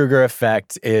Dunning-Kruger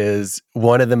effect is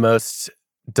one of the most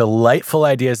delightful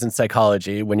ideas in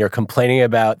psychology when you're complaining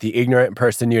about the ignorant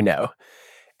person you know,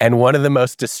 and one of the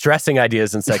most distressing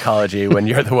ideas in psychology when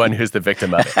you're the one who's the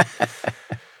victim of it.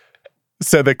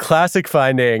 So the classic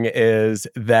finding is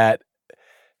that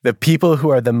the people who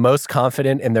are the most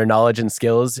confident in their knowledge and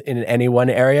skills in any one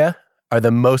area are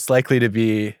the most likely to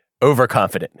be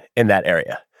overconfident in that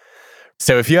area.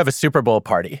 So if you have a Super Bowl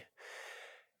party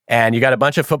and you got a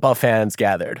bunch of football fans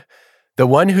gathered, the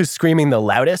one who's screaming the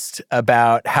loudest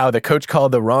about how the coach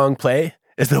called the wrong play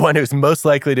is the one who's most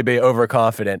likely to be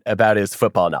overconfident about his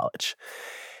football knowledge.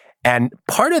 And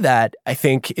part of that, I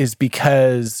think, is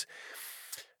because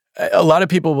a lot of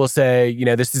people will say, you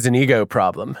know, this is an ego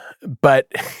problem, but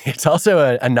it's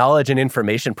also a knowledge and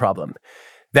information problem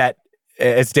that,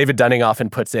 as David Dunning often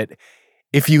puts it,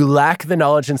 if you lack the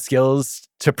knowledge and skills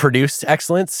to produce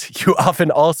excellence, you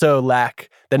often also lack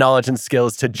the knowledge and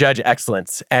skills to judge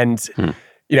excellence. And,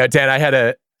 you know, Dan, I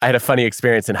had a funny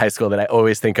experience in high school that I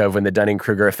always think of when the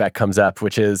Dunning-Kruger effect comes up,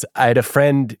 which is I had a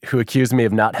friend who accused me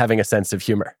of not having a sense of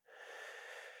humor.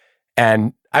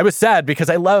 And I was sad because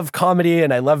I love comedy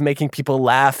and I love making people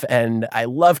laugh and I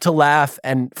love to laugh.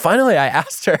 And finally, I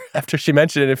asked her, after she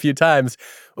mentioned it a few times,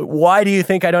 why do you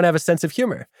think I don't have a sense of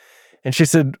humor? And she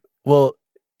said, well,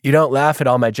 you don't laugh at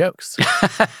all my jokes.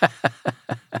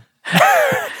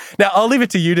 Now, I'll leave it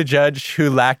to you to judge who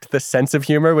lacked the sense of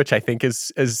humor, which I think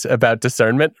is about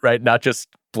discernment, right? Not just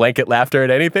blanket laughter at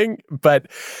anything. But,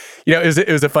 you know, it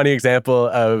was a funny example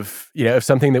of, you know, of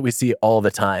something that we see all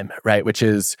the time, right? Which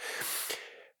is,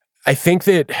 I think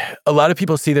that a lot of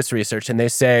people see this research and they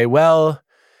say, well,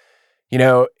 you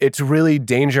know, it's really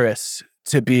dangerous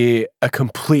to be a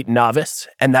complete novice.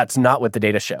 And that's not what the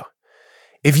data show.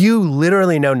 If you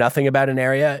literally know nothing about an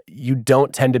area, you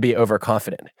don't tend to be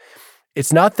overconfident.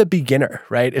 It's not the beginner,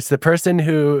 right? It's the person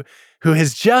who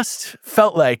has just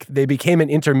felt like they became an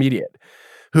intermediate,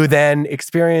 who then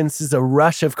experiences a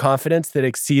rush of confidence that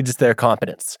exceeds their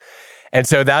competence. And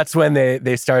so that's when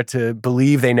they start to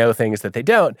believe they know things that they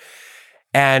don't.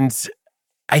 And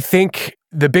I think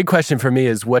the big question for me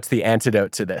is, what's the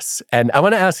antidote to this? And I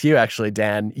want to ask you, actually,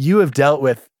 Dan, you have dealt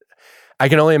with, I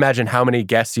can only imagine how many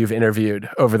guests you've interviewed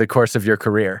over the course of your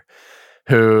career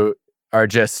who are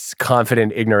just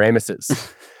confident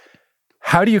ignoramuses.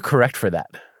 How do you correct for that?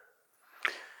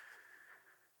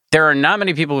 There are not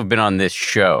many people who've been on this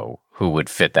show who would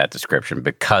fit that description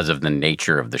because of the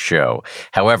nature of the show.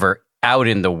 However, out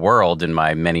in the world, in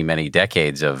my many, many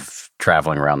decades of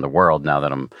traveling around the world, now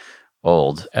that I'm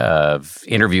old, of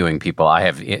interviewing people, I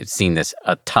have seen this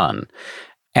a ton.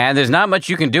 And there's not much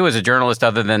you can do as a journalist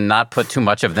other than not put too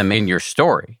much of them in your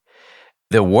story.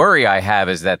 The worry I have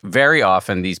is that very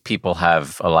often these people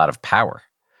have a lot of power.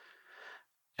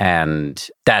 And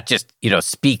that just, you know,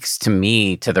 speaks to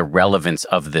me to the relevance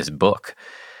of this book,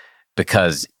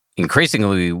 because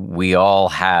increasingly we all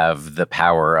have the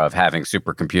power of having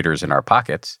supercomputers in our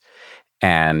pockets,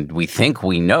 and we think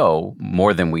we know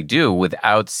more than we do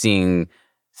without seeing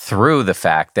through the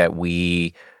fact that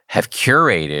we have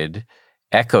curated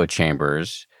echo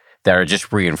chambers that are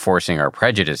just reinforcing our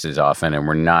prejudices often, and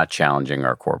we're not challenging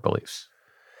our core beliefs.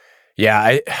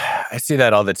 Yeah, I see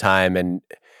that all the time. And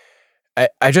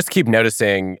I just keep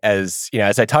noticing, as you know,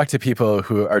 as I talk to people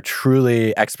who are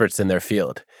truly experts in their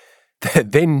field,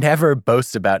 they never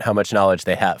boast about how much knowledge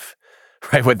they have,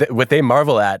 right? What they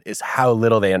marvel at is how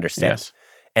little they understand. Yes.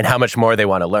 And how much more they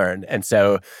want to learn. And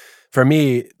so for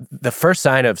me, the first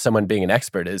sign of someone being an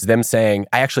expert is them saying,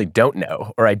 I actually don't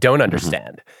know, or I don't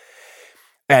understand.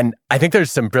 And I think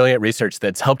there's some brilliant research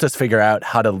that's helped us figure out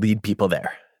how to lead people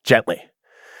there gently,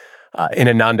 in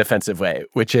a non-defensive way,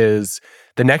 which is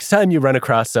the next time you run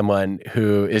across someone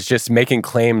who is just making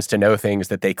claims to know things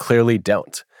that they clearly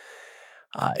don't,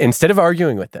 instead of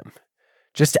arguing with them,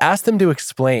 just ask them to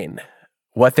explain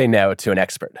what they know to an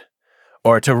expert,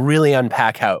 or to really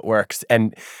unpack how it works.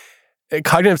 And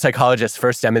cognitive psychologists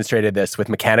first demonstrated this with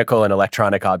mechanical and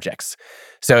electronic objects.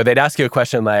 So they'd ask you a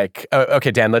question like, oh,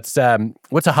 okay, Dan, what's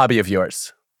a hobby of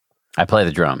yours? I play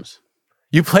the drums.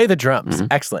 You play the drums. Mm-hmm.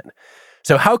 Excellent.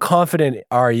 So how confident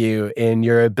are you in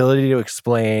your ability to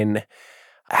explain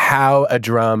how a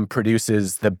drum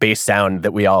produces the bass sound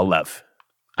that we all love?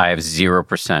 I have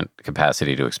 0%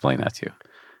 capacity to explain that to you.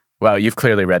 Well, you've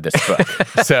clearly read this book.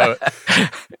 So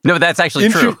no, that's actually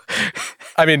true.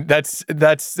 I mean, that's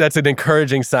an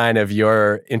encouraging sign of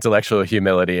your intellectual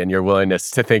humility and your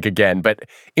willingness to think again. But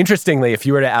interestingly, if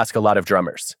you were to ask a lot of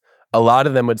drummers, a lot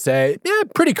of them would say, yeah,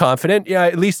 pretty confident. Yeah,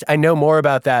 at least I know more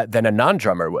about that than a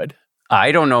non-drummer would.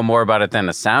 I don't know more about it than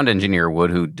a sound engineer would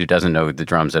who doesn't know the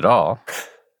drums at all.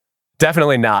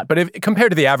 Definitely not. But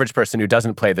compared to the average person who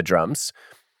doesn't play the drums,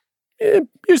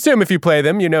 You assume if you play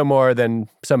them, you know more than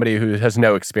somebody who has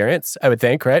no experience, I would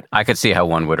think, right? I could see how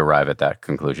one would arrive at that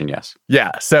conclusion, yes.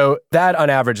 Yeah. So that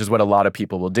on average is what a lot of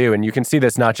people will do. And you can see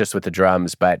this not just with the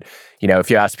drums, but,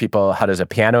 if you ask people, how does a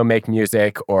piano make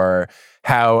music, or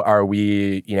how are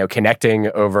we, connecting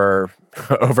over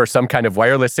some kind of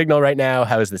wireless signal right now?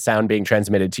 How is the sound being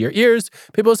transmitted to your ears?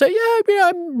 People will say, yeah,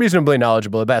 I'm reasonably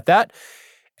knowledgeable about that.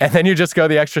 And then you just go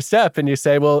the extra step and you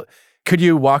say, well, could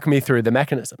you walk me through the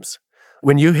mechanisms?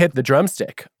 When you hit the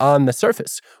drumstick on the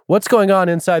surface, what's going on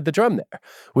inside the drum there?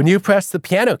 When you press the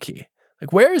piano key,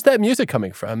 where is that music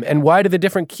coming from? And why do the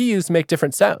different keys make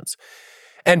different sounds?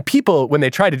 And people, when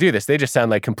they try to do this, they just sound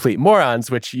like complete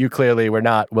morons, which you clearly were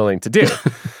not willing to do,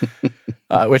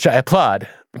 which I applaud.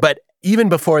 But even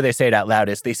before they say it out loud,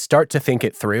 as they start to think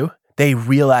it through, they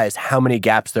realize how many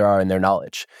gaps there are in their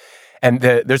knowledge. And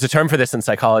there's a term for this in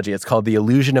psychology. It's called the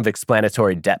illusion of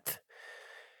explanatory depth.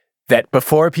 That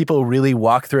before people really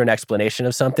walk through an explanation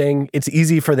of something, it's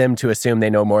easy for them to assume they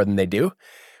know more than they do.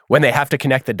 When they have to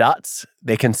connect the dots,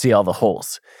 they can see all the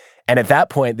holes. And at that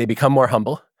point, they become more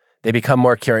humble. They become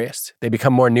more curious. They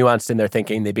become more nuanced in their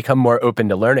thinking. They become more open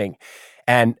to learning.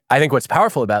 And I think what's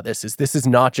powerful about this is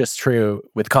not just true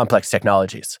with complex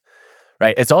technologies,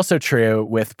 right? It's also true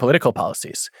with political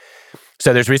policies.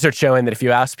 So there's research showing that if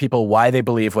you ask people why they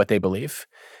believe what they believe,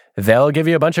 they'll give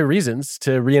you a bunch of reasons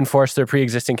to reinforce their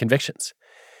pre-existing convictions.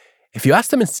 If you ask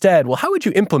them instead, well, how would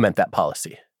you implement that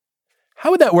policy?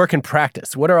 How would that work in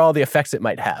practice? What are all the effects it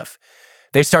might have?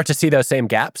 They start to see those same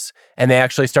gaps, and they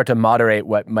actually start to moderate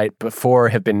what might before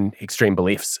have been extreme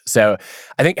beliefs. So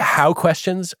I think how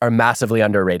questions are massively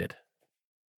underrated.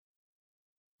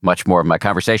 Much more of my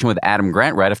conversation with Adam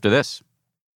Grant right after this.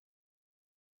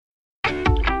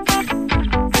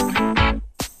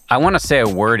 I want to say a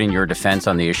word in your defense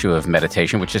on the issue of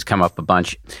meditation, which has come up a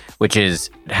bunch, which is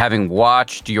having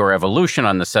watched your evolution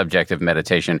on the subject of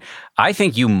meditation, I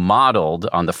think you modeled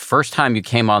on the first time you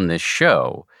came on this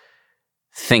show,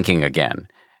 thinking again.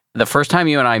 The first time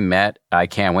you and I met, I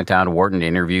went down to Wharton to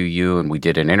interview you, and we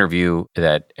did an interview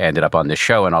that ended up on this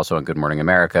show and also on Good Morning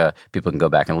America. People can go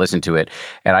back and listen to it.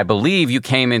 And I believe you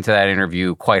came into that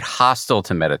interview quite hostile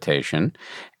to meditation.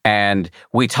 And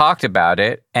we talked about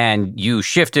it, and you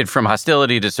shifted from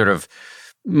hostility to sort of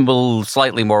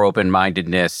slightly more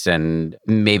open-mindedness, and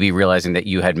maybe realizing that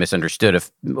you had misunderstood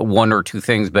one or two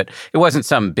things, but it wasn't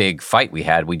some big fight we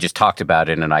had. We just talked about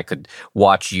it, and I could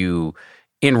watch you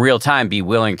in real time be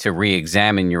willing to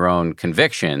re-examine your own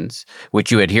convictions,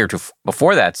 which you had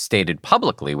before that stated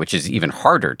publicly, which is even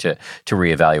harder to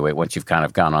reevaluate once you've kind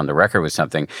of gone on the record with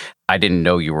something. I didn't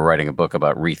know you were writing a book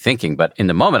about rethinking, but in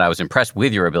the moment I was impressed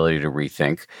with your ability to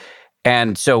rethink.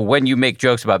 And so when you make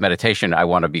jokes about meditation, I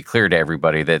want to be clear to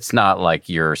everybody that it's not like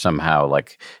you're somehow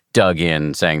like dug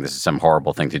in saying this is some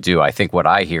horrible thing to do. I think what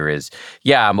I hear is,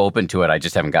 yeah, I'm open to it. I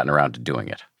just haven't gotten around to doing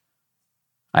it.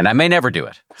 And I may never do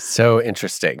it. So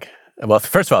interesting. Well,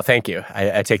 first of all, thank you.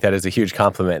 I take that as a huge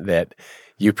compliment that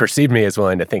you perceived me as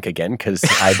willing to think again, because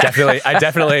I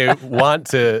definitely want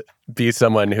to be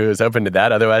someone who is open to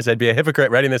that. Otherwise, I'd be a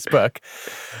hypocrite writing this book.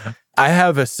 I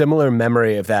have a similar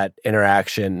memory of that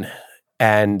interaction,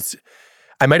 and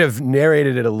I might have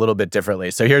narrated it a little bit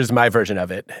differently. So here's my version of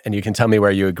it, and you can tell me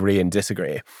where you agree and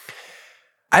disagree.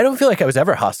 I don't feel like I was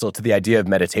ever hostile to the idea of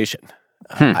meditation.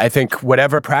 I think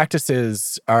whatever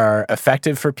practices are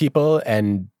effective for people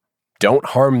and don't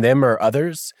harm them or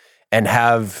others and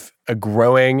have a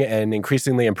growing and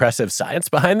increasingly impressive science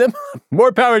behind them,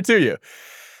 more power to you.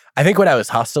 I think what I was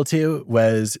hostile to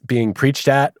was being preached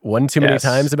at one too many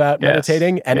times about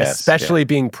meditating, and especially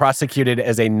being prosecuted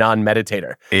as a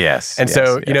non-meditator.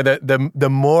 The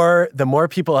more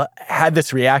people had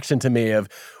this reaction to me of,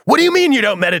 what do you mean you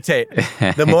don't meditate?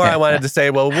 The more I wanted to say,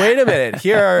 well, wait a minute.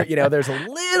 Here are, there's a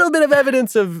little bit of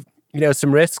evidence of,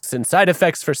 some risks and side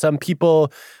effects for some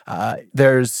people.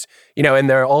 There's, and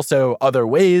there are also other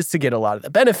ways to get a lot of the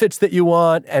benefits that you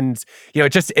want. And,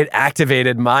 it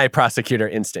activated my prosecutor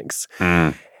instincts.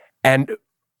 And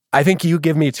I think you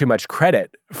give me too much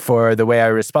credit for the way I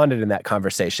responded in that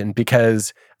conversation,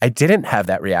 because I didn't have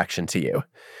that reaction to you.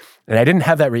 And I didn't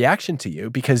have that reaction to you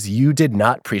because you did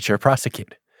not preach or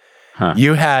prosecute.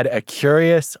 You had a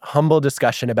curious, humble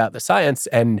discussion about the science,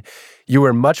 and you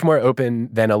were much more open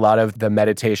than a lot of the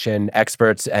meditation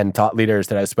experts and thought leaders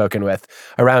that I've spoken with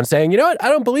around saying, you know what, I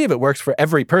don't believe it works for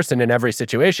every person in every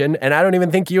situation, and I don't even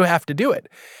think you have to do it.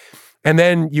 And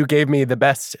then you gave me the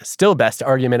still best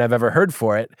argument I've ever heard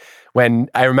for it, when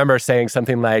I remember saying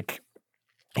something like,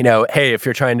 hey, if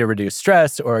you're trying to reduce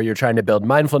stress or you're trying to build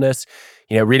mindfulness,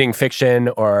 reading fiction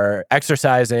or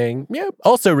exercising,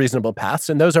 also reasonable paths.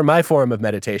 And those are my form of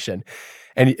meditation.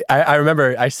 And I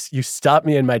remember you stopped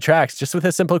me in my tracks just with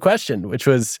a simple question, which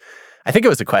was, I think it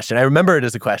was a question. I remember it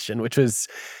as a question, which was,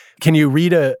 can you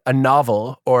read a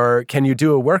novel or can you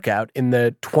do a workout in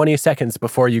the 20 seconds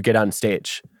before you get on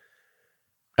stage?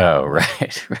 Oh,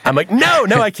 right. I'm like, no,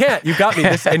 I can't. You got me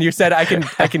this. And you said, I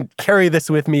can carry this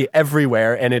with me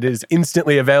everywhere and it is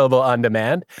instantly available on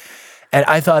demand. And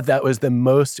I thought that was the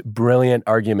most brilliant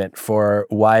argument for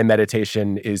why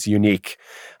meditation is unique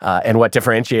and what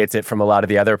differentiates it from a lot of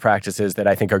the other practices that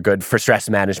I think are good for stress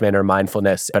management or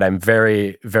mindfulness. But I'm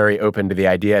very, very open to the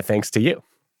idea thanks to you.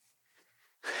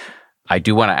 I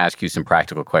do want to ask you some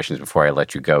practical questions before I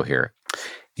let you go here.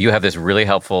 You have this really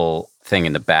helpful thing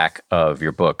in the back of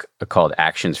your book called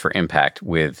Actions for Impact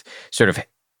with sort of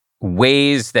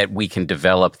ways that we can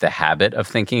develop the habit of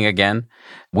thinking again.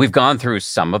 We've gone through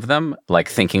some of them, like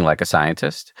thinking like a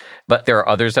scientist, but there are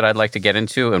others that I'd like to get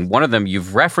into. And one of them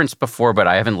you've referenced before, but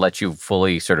I haven't let you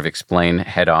fully sort of explain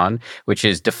head on, which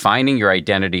is defining your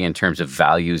identity in terms of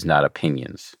values, not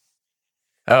opinions.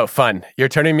 Oh, fun. You're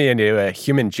turning me into a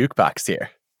human jukebox here.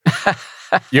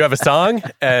 You have a song,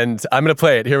 and I'm going to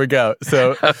play it. Here we go.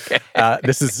 So Okay.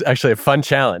 This is actually a fun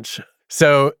challenge.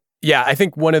 So yeah, I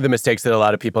think one of the mistakes that a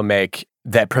lot of people make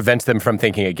that prevents them from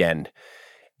thinking again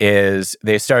is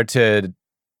they start to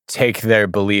take their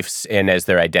beliefs in as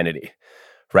their identity,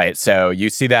 right? So you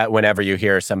see that whenever you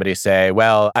hear somebody say,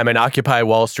 well, I'm an Occupy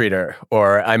Wall Streeter,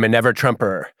 or I'm a Never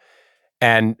Trumper.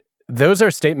 And those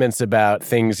are statements about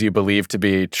things you believe to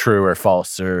be true or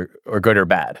false or good or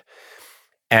bad.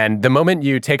 And the moment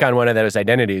you take on one of those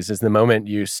identities is the moment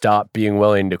you stop being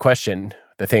willing to question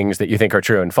the things that you think are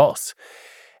true and false.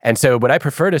 And so what I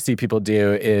prefer to see people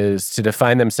do is to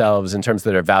define themselves in terms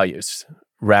of their values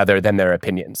rather than their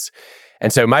opinions.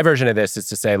 And so my version of this is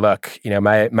to say, look,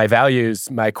 my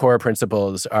values, my core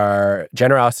principles are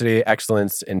generosity,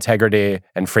 excellence, integrity,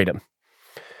 and freedom.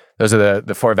 Those are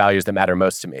the four values that matter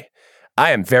most to me.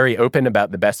 I am very open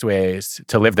about the best ways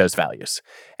to live those values.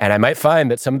 And I might find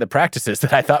that some of the practices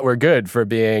that I thought were good for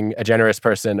being a generous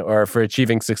person or for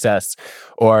achieving success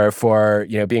or for,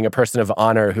 being a person of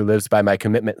honor who lives by my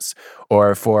commitments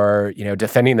or for,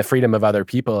 defending the freedom of other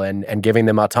people and giving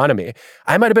them autonomy,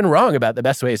 I might have been wrong about the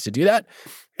best ways to do that.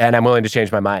 And I'm willing to change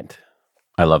my mind.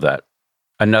 I love that.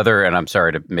 Another, and I'm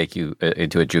sorry to make you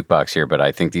into a jukebox here, but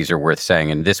I think these are worth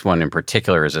saying. And this one in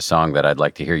particular is a song that I'd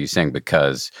like to hear you sing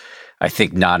because I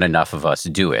think not enough of us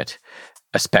do it,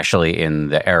 especially in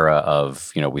the era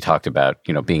of, we talked about,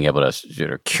 being able to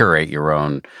sort of curate your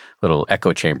own little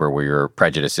echo chamber where your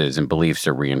prejudices and beliefs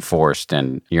are reinforced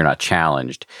and you're not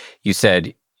challenged. You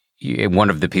said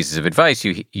one of the pieces of advice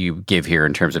you give here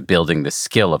in terms of building the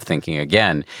skill of thinking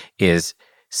again is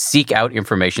seek out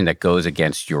information that goes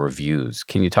against your views.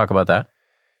 Can you talk about that?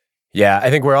 Yeah, I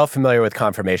think we're all familiar with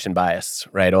confirmation bias,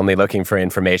 right? Only looking for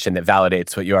information that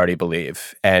validates what you already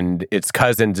believe. And its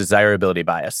cousin, desirability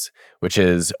bias, which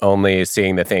is only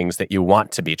seeing the things that you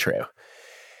want to be true.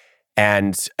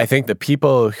 And I think the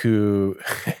people who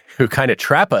kind of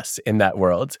trap us in that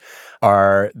world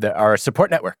are our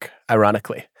support network,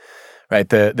 ironically. Right?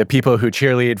 The people who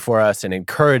cheerlead for us and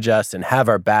encourage us and have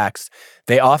our backs,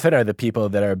 they often are the people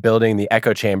that are building the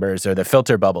echo chambers or the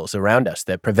filter bubbles around us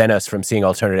that prevent us from seeing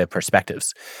alternative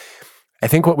perspectives. I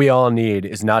think what we all need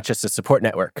is not just a support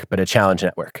network, but a challenge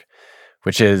network,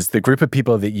 which is the group of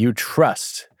people that you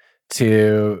trust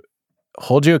to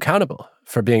hold you accountable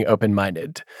for being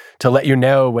open-minded, to let you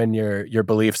know when your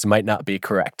beliefs might not be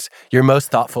correct, your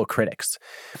most thoughtful critics.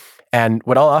 And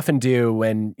what I'll often do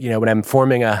when I'm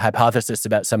forming a hypothesis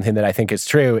about something that I think is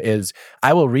true is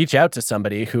I will reach out to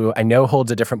somebody who I know holds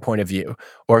a different point of view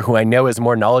or who I know is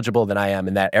more knowledgeable than I am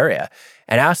in that area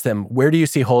and ask them, where do you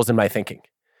see holes in my thinking?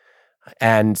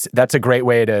 And that's a great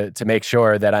way to make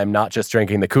sure that I'm not just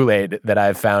drinking the Kool-Aid that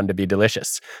I've found to be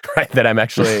delicious, right? That I'm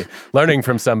actually learning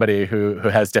from somebody who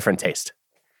has different taste.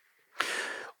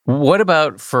 What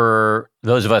about for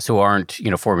those of us who aren't,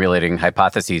 formulating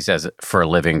hypotheses for a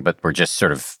living, but we're just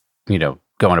sort of,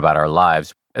 going about our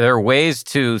lives? Are there ways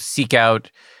to seek out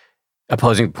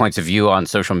opposing points of view on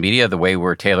social media, the way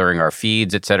we're tailoring our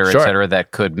feeds, et cetera, Sure. et cetera,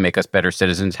 that could make us better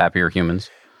citizens, happier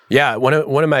humans? Yeah, one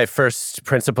of my first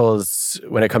principles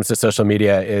when it comes to social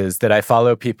media is that I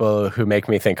follow people who make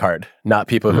me think hard, not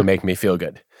people who make me feel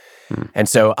good. And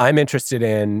so I'm interested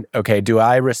in, okay, do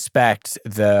I respect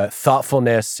the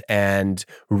thoughtfulness and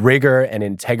rigor and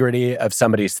integrity of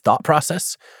somebody's thought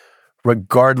process,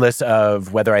 regardless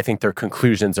of whether I think their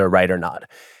conclusions are right or not?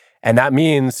 And that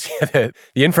means that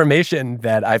the information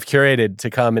that I've curated to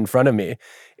come in front of me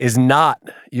is not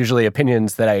usually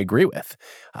opinions that I agree with.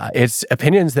 It's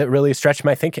opinions that really stretch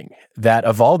my thinking, that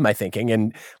evolve my thinking.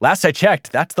 And last I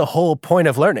checked, that's the whole point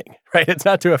of learning, right? It's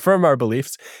not to affirm our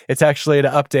beliefs. It's actually to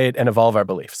update and evolve our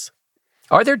beliefs.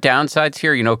 Are there downsides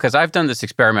here? Because I've done this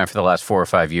experiment for the last 4 or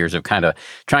 5 years of kind of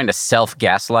trying to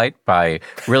self-gaslight by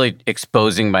really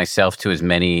exposing myself to as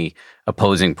many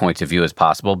opposing points of view as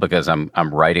possible, because I'm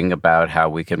writing about how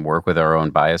we can work with our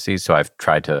own biases. So I've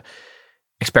tried to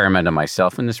experiment on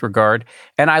myself in this regard.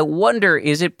 And I wonder,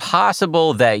 is it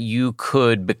possible that you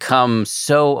could become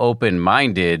so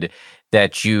open-minded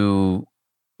that you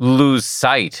lose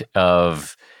sight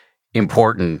of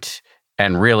important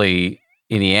and really,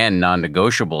 in the end,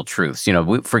 non-negotiable truths?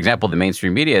 For example, the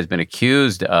mainstream media has been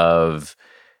accused of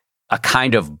a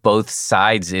kind of both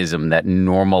sidesism that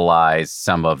normalized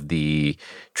some of the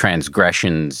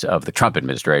transgressions of the Trump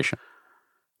administration.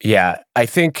 Yeah, I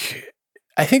think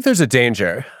there's a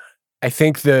danger. I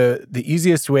think the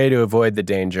easiest way to avoid the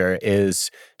danger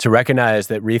is to recognize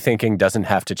that rethinking doesn't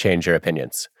have to change your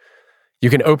opinions. You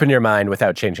can open your mind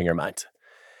without changing your mind.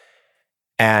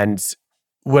 And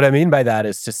what I mean by that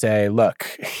is to say, look,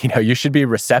 you should be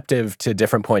receptive to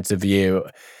different points of view,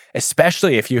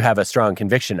 especially if you have a strong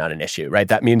conviction on an issue, right?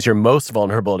 That means you're most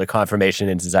vulnerable to confirmation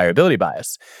and desirability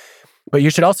bias. But you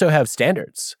should also have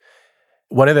standards.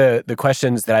 One of the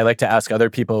questions that I like to ask other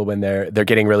people when they're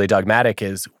getting really dogmatic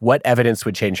is, what evidence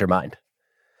would change your mind?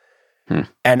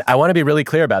 And I want to be really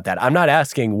clear about that. I'm not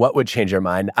asking what would change your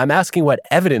mind. I'm asking what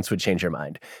evidence would change your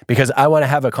mind, because I want to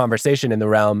have a conversation in the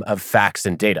realm of facts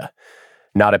and data,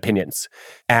 not opinions.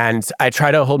 And I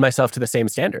try to hold myself to the same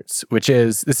standards,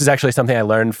 this is actually something I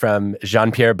learned from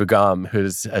Jean-Pierre Bougam,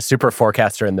 who's a super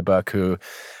forecaster in the book, who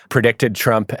predicted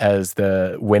Trump as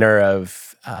the winner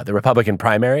of the Republican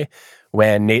primary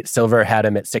when Nate Silver had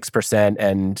him at 6%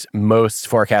 and most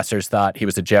forecasters thought he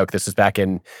was a joke. This was back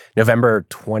in November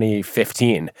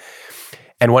 2015.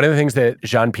 And one of the things that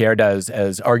Jean-Pierre does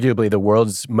as arguably the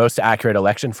world's most accurate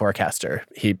election forecaster,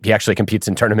 he actually competes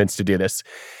in tournaments to do this,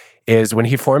 is when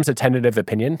he forms a tentative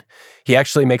opinion, he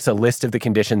actually makes a list of the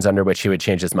conditions under which he would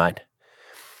change his mind.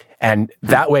 And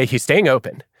that way he's staying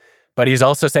open. But he's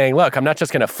also saying, look, I'm not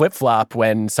just going to flip-flop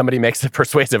when somebody makes a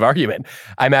persuasive argument.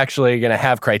 I'm actually going to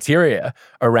have criteria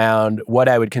around what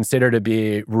I would consider to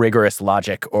be rigorous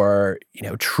logic or,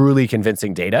 truly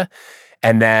convincing data.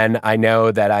 And then I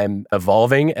know that I'm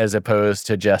evolving as opposed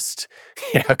to just,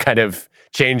 kind of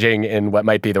changing in what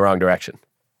might be the wrong direction.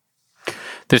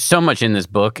 There's so much in this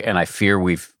book, and I fear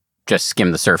we've just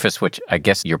skimmed the surface, which I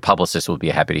guess your publicist will be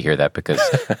happy to hear that, because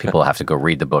people have to go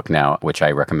read the book now, which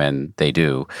I recommend they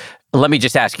do. Let me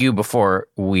just ask you before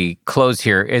we close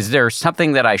here, is there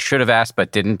something that I should have asked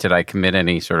but didn't? Did I commit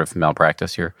any sort of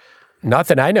malpractice here? Not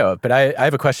that I know of, but I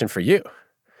have a question for you.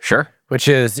 Sure. Which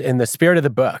is, in the spirit of the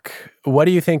book, what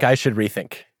do you think I should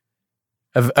rethink?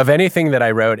 Of anything that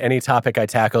I wrote, any topic I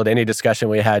tackled, any discussion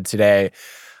we had today,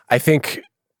 I think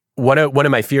one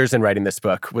of my fears in writing this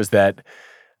book was that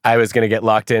I was going to get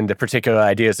locked into particular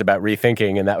ideas about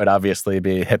rethinking, and that would obviously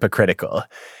be hypocritical.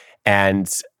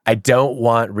 And I don't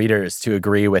want readers to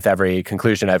agree with every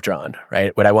conclusion I've drawn,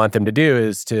 right? What I want them to do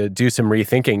is to do some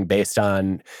rethinking based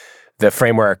on the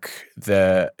framework,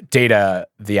 the data,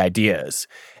 the ideas.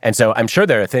 And so I'm sure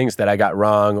there are things that I got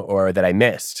wrong or that I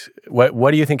missed.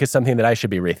 What do you think is something that I should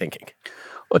be rethinking?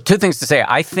 Well, two things to say.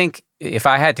 I think if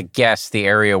I had to guess the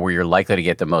area where you're likely to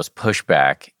get the most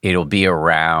pushback, it'll be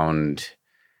around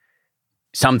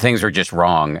some things are just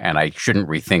wrong and I shouldn't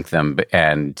rethink them.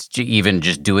 And even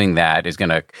just doing that is going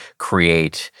to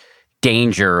create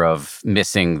danger of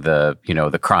missing the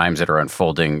crimes that are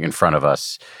unfolding in front of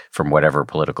us from whatever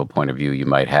political point of view you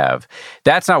might have.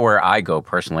 That's not where I go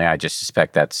personally. I just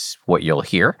suspect that's what you'll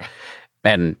hear.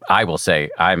 And I will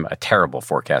say I'm a terrible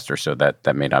forecaster, so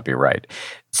that may not be right.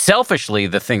 Selfishly,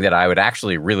 the thing that I would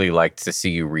actually really like to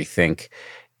see you rethink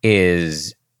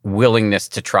is willingness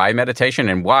to try meditation.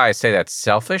 And why I say that's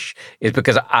selfish is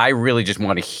because I really just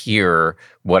want to hear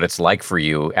what it's like for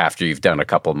you after you've done a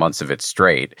couple of months of it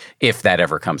straight, if that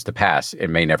ever comes to pass. It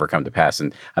may never come to pass.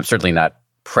 And I'm certainly not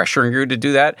pressuring you to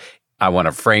do that. I want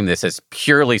to frame this as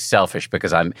purely selfish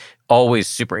because I'm always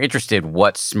super interested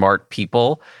what smart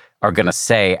people are going to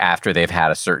say after they've had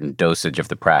a certain dosage of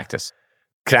the practice.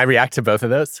 Can I react to both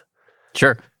of those?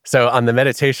 Sure. So on the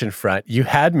meditation front, you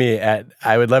had me at,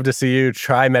 I would love to see you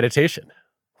try meditation.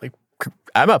 Like,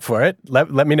 I'm up for it.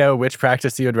 Let me know which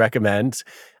practice you would recommend.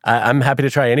 I'm happy to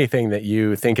try anything that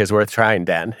you think is worth trying,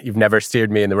 Dan. You've never steered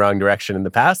me in the wrong direction in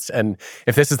the past. And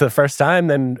if this is the first time,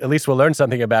 then at least we'll learn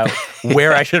something about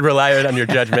where I should rely on your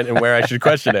judgment and where I should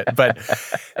question it. But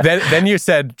then you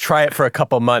said, try it for a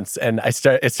couple months. And it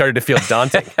started to feel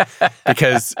daunting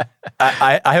because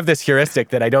I have this heuristic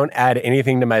that I don't add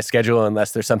anything to my schedule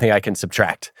unless there's something I can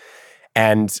subtract.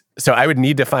 And so I would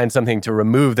need to find something to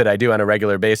remove that I do on a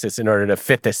regular basis in order to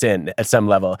fit this in at some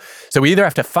level. So we either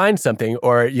have to find something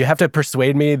or you have to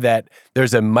persuade me that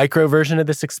there's a micro version of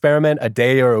this experiment, a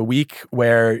day or a week,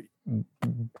 where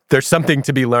there's something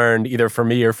to be learned either for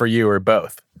me or for you or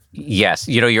both. Yes,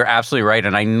 you're absolutely right.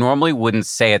 And I normally wouldn't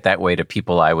say it that way to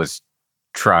people I was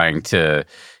trying to,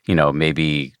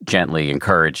 maybe gently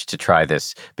encourage to try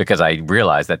this, because I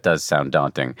realize that does sound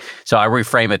daunting. So I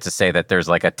reframe it to say that there's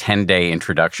like a 10-day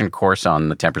introduction course on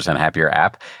the 10% Happier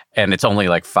app, and it's only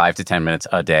like 5 to 10 minutes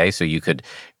a day. So you could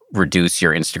reduce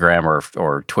your Instagram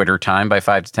or Twitter time by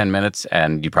 5 to 10 minutes,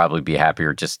 and you'd probably be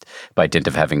happier just by dint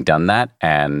of having done that,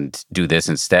 and do this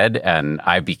instead. And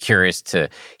I'd be curious to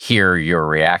hear your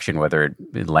reaction, whether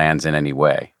it lands in any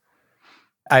way.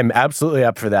 I'm absolutely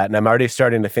up for that. And I'm already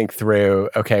starting to think through,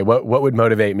 okay, what would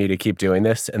motivate me to keep doing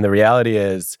this? And the reality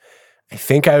is, I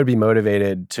think I would be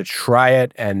motivated to try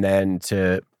it and then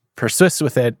to persist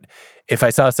with it if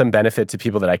I saw some benefit to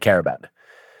people that I care about.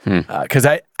 Because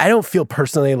I don't feel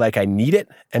personally like I need it.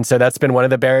 And so that's been one of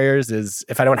the barriers is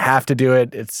if I don't have to do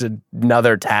it, it's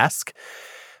another task.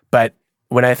 But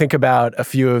when I think about a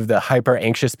few of the hyper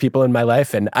anxious people in my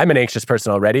life, and I'm an anxious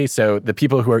person already, so the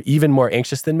people who are even more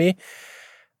anxious than me,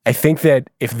 I think that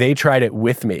if they tried it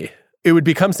with me, it would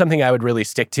become something I would really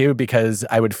stick to because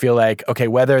I would feel like, okay,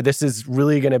 whether this is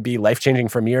really going to be life-changing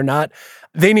for me or not,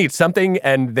 they need something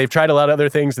and they've tried a lot of other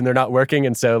things and they're not working.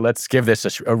 And so let's give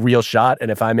this a real shot. And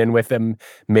if I'm in with them,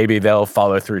 maybe they'll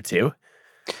follow through too.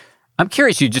 I'm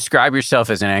curious, you describe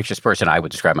yourself as an anxious person. I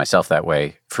would describe myself that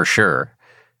way for sure.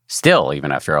 Still,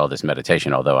 even after all this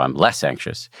meditation, although I'm less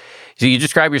anxious. So you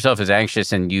describe yourself as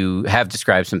anxious and you have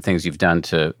described some things you've done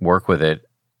to work with it,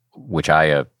 which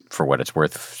I, for what it's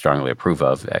worth, strongly approve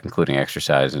of, including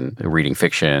exercise and reading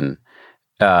fiction.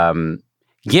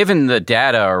 Given the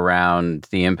data around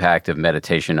the impact of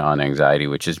meditation on anxiety,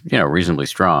 which is, reasonably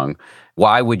strong,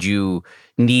 why would you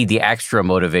need the extra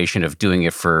motivation of doing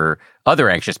it for other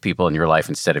anxious people in your life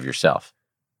instead of yourself?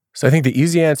 So I think the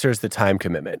easy answer is the time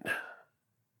commitment.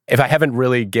 If I haven't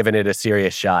really given it a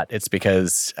serious shot, it's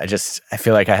because I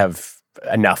feel like I have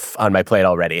enough on my plate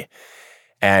already.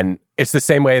 And it's the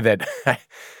same way that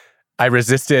I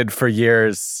resisted for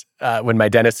years when my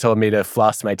dentist told me to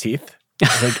floss my teeth.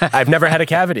 Like, I've never had a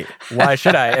cavity. Why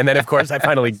should I? And then, of course, I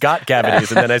finally got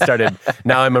cavities. And then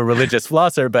now I'm a religious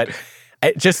flosser. But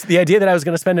just the idea that I was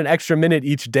going to spend an extra minute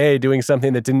each day doing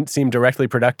something that didn't seem directly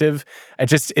productive,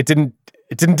 it didn't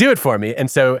do it for me. And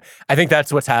so I think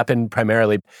that's what's happened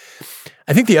primarily.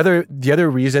 I think the other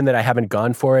reason that I haven't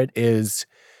gone for it is,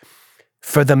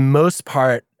 for the most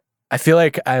part, I feel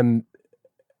like I'm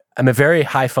a very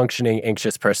high functioning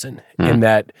anxious person in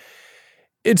that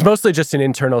it's mostly just an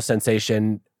internal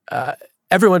sensation.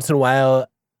 Every once in a while,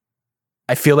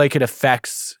 I feel like it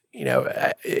affects,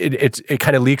 it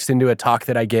kind of leaks into a talk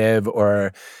that I give,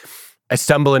 or I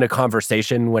stumble in a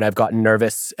conversation when I've gotten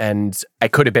nervous and I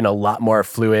could have been a lot more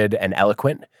fluid and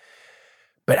eloquent.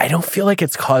 But I don't feel like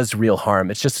it's caused real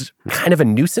harm. It's just kind of a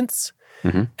nuisance.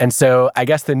 Mm-hmm. And so I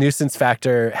guess the nuisance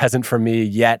factor hasn't for me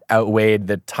yet outweighed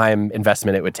the time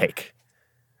investment it would take.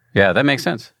 Yeah, that makes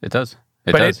sense. It does.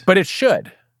 But it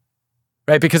should,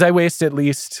 right? Because I waste at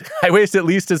least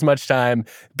as much time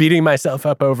beating myself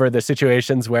up over the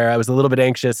situations where I was a little bit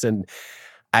anxious and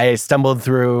I stumbled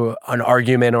through an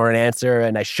argument or an answer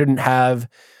and I shouldn't have.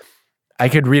 I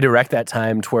could redirect that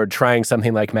time toward trying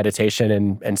something like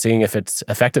meditation and seeing if it's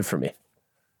effective for me.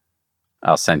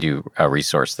 I'll send you a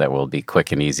resource that will be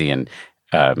quick and easy, and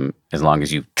as long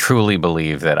as you truly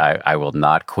believe that I will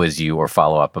not quiz you or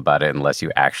follow up about it unless you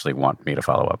actually want me to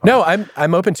follow up on it. No,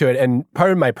 I'm open to it. And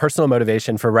part of my personal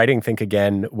motivation for writing Think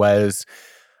Again was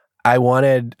I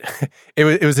wanted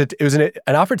it was an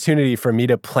opportunity for me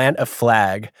to plant a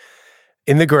flag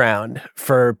in the ground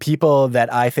for people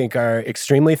that I think are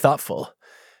extremely thoughtful,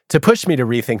 to push me to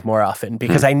rethink more often,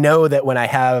 because I know that when I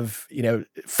have,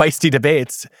 feisty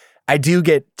debates, I do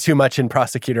get too much in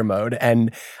prosecutor mode.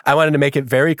 And I wanted to make it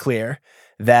very clear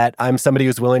that I'm somebody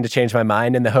who's willing to change my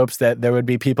mind, in the hopes that there would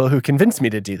be people who convince me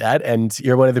to do that. And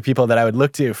you're one of the people that I would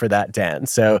look to for that, Dan.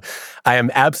 So I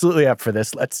am absolutely up for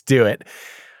this. Let's do it.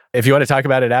 If you want to talk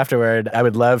about it afterward, I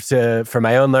would love to, for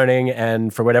my own learning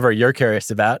and for whatever you're curious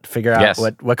about, figure out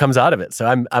what comes out of it. So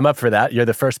I'm up for that. You're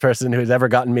the first person who's ever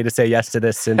gotten me to say yes to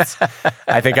this since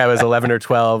I think I was 11 or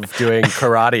 12 doing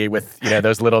karate with,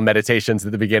 those little meditations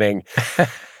at the beginning.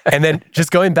 And then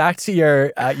just going back to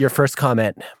your first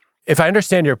comment, if I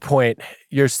understand your point,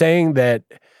 you're saying that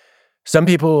some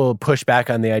people will push back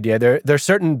on the idea. There are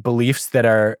certain beliefs that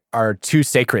are too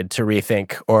sacred to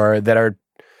rethink or that are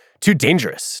too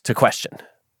dangerous to question.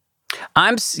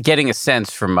 I'm getting a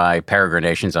sense from my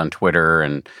peregrinations on Twitter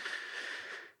and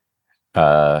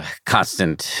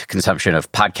constant consumption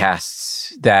of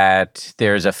podcasts that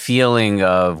there's a feeling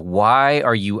of, why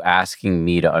are you asking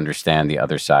me to understand the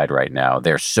other side right now?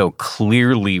 They're so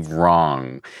clearly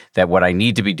wrong that what I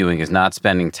need to be doing is not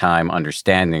spending time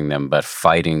understanding them, but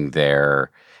fighting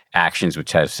their actions,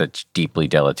 which have such deeply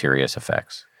deleterious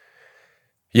effects.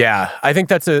 Yeah, I think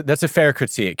that's a fair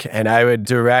critique, and I would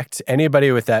direct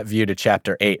anybody with that view to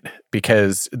chapter 8,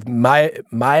 because my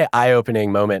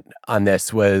eye-opening moment on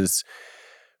this was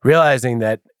realizing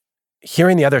that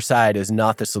hearing the other side is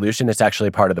not the solution; it's actually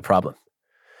part of the problem.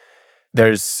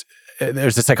 There's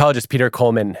a psychologist, Peter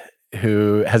Coleman,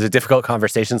 who has a difficult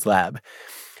conversations lab,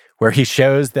 where he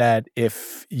shows that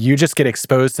if you just get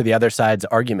exposed to the other side's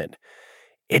argument,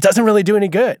 it doesn't really do any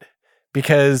good.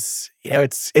 Because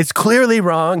it's clearly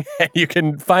wrong, and you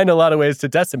can find a lot of ways to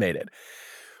decimate it.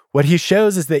 What he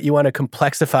shows is that you want to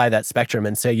complexify that spectrum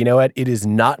and say, it is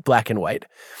not black and white.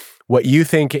 What you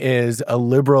think is a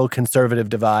liberal-conservative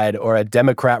divide or a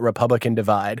Democrat-Republican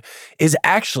divide is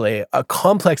actually a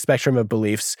complex spectrum of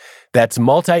beliefs that's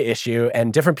multi-issue,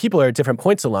 and different people are at different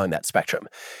points along that spectrum.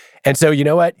 And so,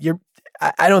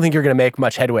 I don't think you're going to make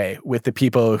much headway with the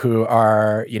people who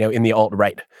are, in the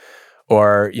alt-right,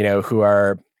 or, who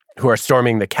are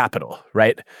storming the Capitol,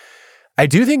 right? I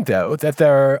do think, though, that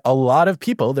there are a lot of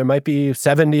people, there might be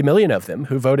 70 million of them,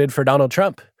 who voted for Donald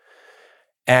Trump.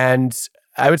 And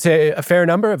I would say a fair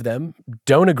number of them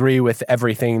don't agree with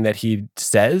everything that he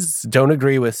says, don't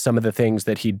agree with some of the things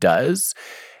that he does.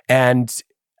 And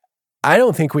I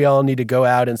don't think we all need to go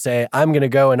out and say, I'm going to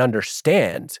go and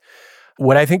understand.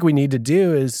 What I think we need to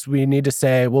do is we need to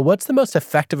say, well, what's the most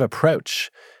effective approach?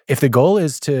 If the goal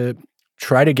is to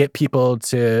try to get people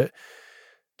to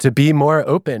be more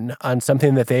open on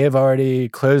something that they have already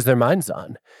closed their minds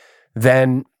on,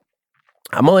 then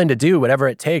I'm willing to do whatever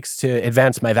it takes to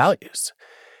advance my values.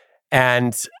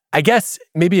 And I guess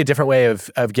maybe a different way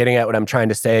of getting at what I'm trying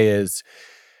to say is,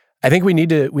 I think we need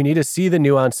to see the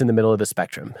nuance in the middle of the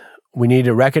spectrum. We need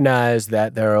to recognize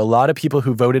that there are a lot of people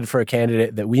who voted for a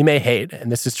candidate that we may hate,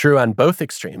 and this is true on both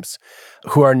extremes,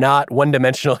 who are not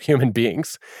one-dimensional human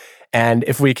beings. And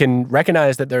if we can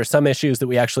recognize that there are some issues that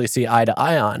we actually see eye to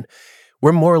eye on,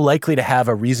 we're more likely to have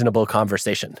a reasonable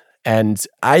conversation. And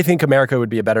I think America would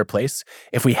be a better place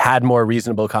if we had more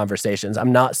reasonable conversations.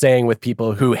 I'm not saying with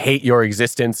people who hate your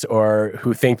existence or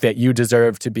who think that you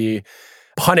deserve to be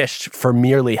punished for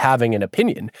merely having an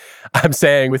opinion. I'm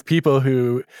saying with people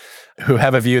who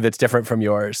have a view that's different from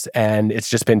yours, and it's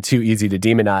just been too easy to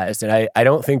demonize. And I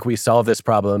don't think we solve this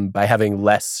problem by having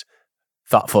less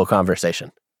thoughtful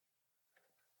conversation.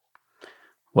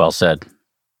 Well said.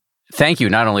 Thank you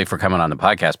not only for coming on the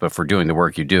podcast, but for doing the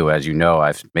work you do. As you know,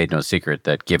 I've made no secret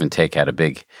that Give and Take had a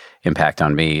big impact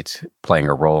on me. It's playing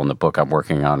a role in the book I'm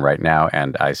working on right now.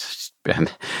 And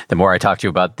the more I talk to you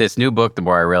about this new book, the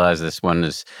more I realize this one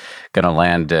is going to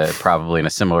land probably in a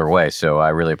similar way. So I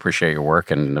really appreciate your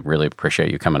work and really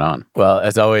appreciate you coming on. Well,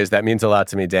 as always, that means a lot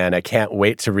to me, Dan. I can't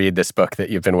wait to read this book that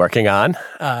you've been working on.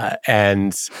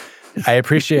 And I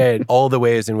appreciate all the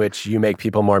ways in which you make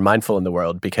people more mindful in the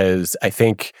world, because I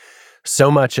think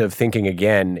so much of thinking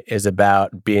again is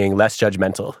about being less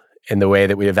judgmental in the way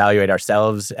that we evaluate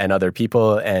ourselves and other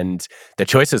people and the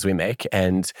choices we make.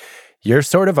 And you're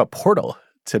sort of a portal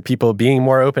to people being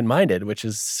more open-minded, which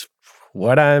is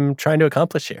what I'm trying to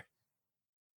accomplish here.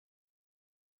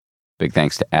 Big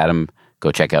thanks to Adam.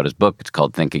 Go check out his book. It's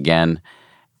called Think Again.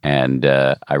 And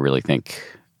I really think,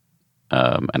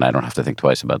 and I don't have to think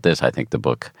twice about this, I think the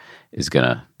book is going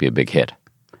to be a big hit.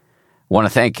 I want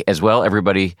to thank as well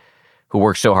everybody who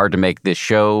worked so hard to make this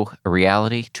show a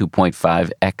reality,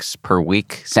 2.5x per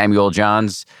week. Samuel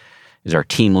Johns is our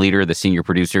team leader, the senior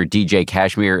producer. DJ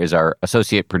Kashmir is our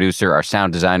associate producer. Our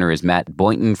sound designer is Matt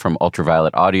Boynton from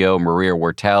Ultraviolet Audio. Maria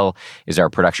Wortel is our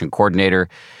production coordinator.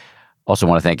 Also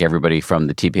want to thank everybody from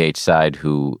the TPH side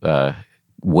who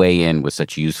weigh in with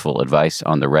such useful advice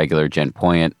on the regular. Jen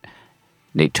Poyant,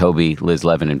 Nate Toby, Liz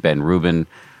Levin, and Ben Rubin.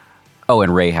 Oh,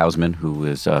 and Ray Hausman, who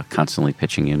is constantly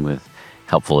pitching in with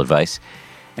helpful advice.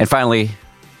 And finally,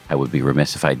 I would be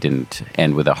remiss if I didn't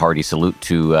end with a hearty salute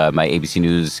to my ABC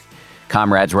News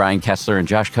comrades Ryan Kessler and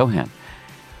Josh Cohan.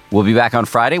 We'll be back on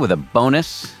Friday with a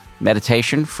bonus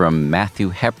meditation from Matthew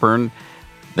Hepburn,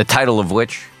 the title of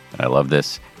which, and I love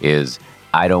this, is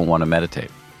I Don't Want to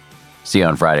Meditate. See you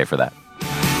on Friday for that.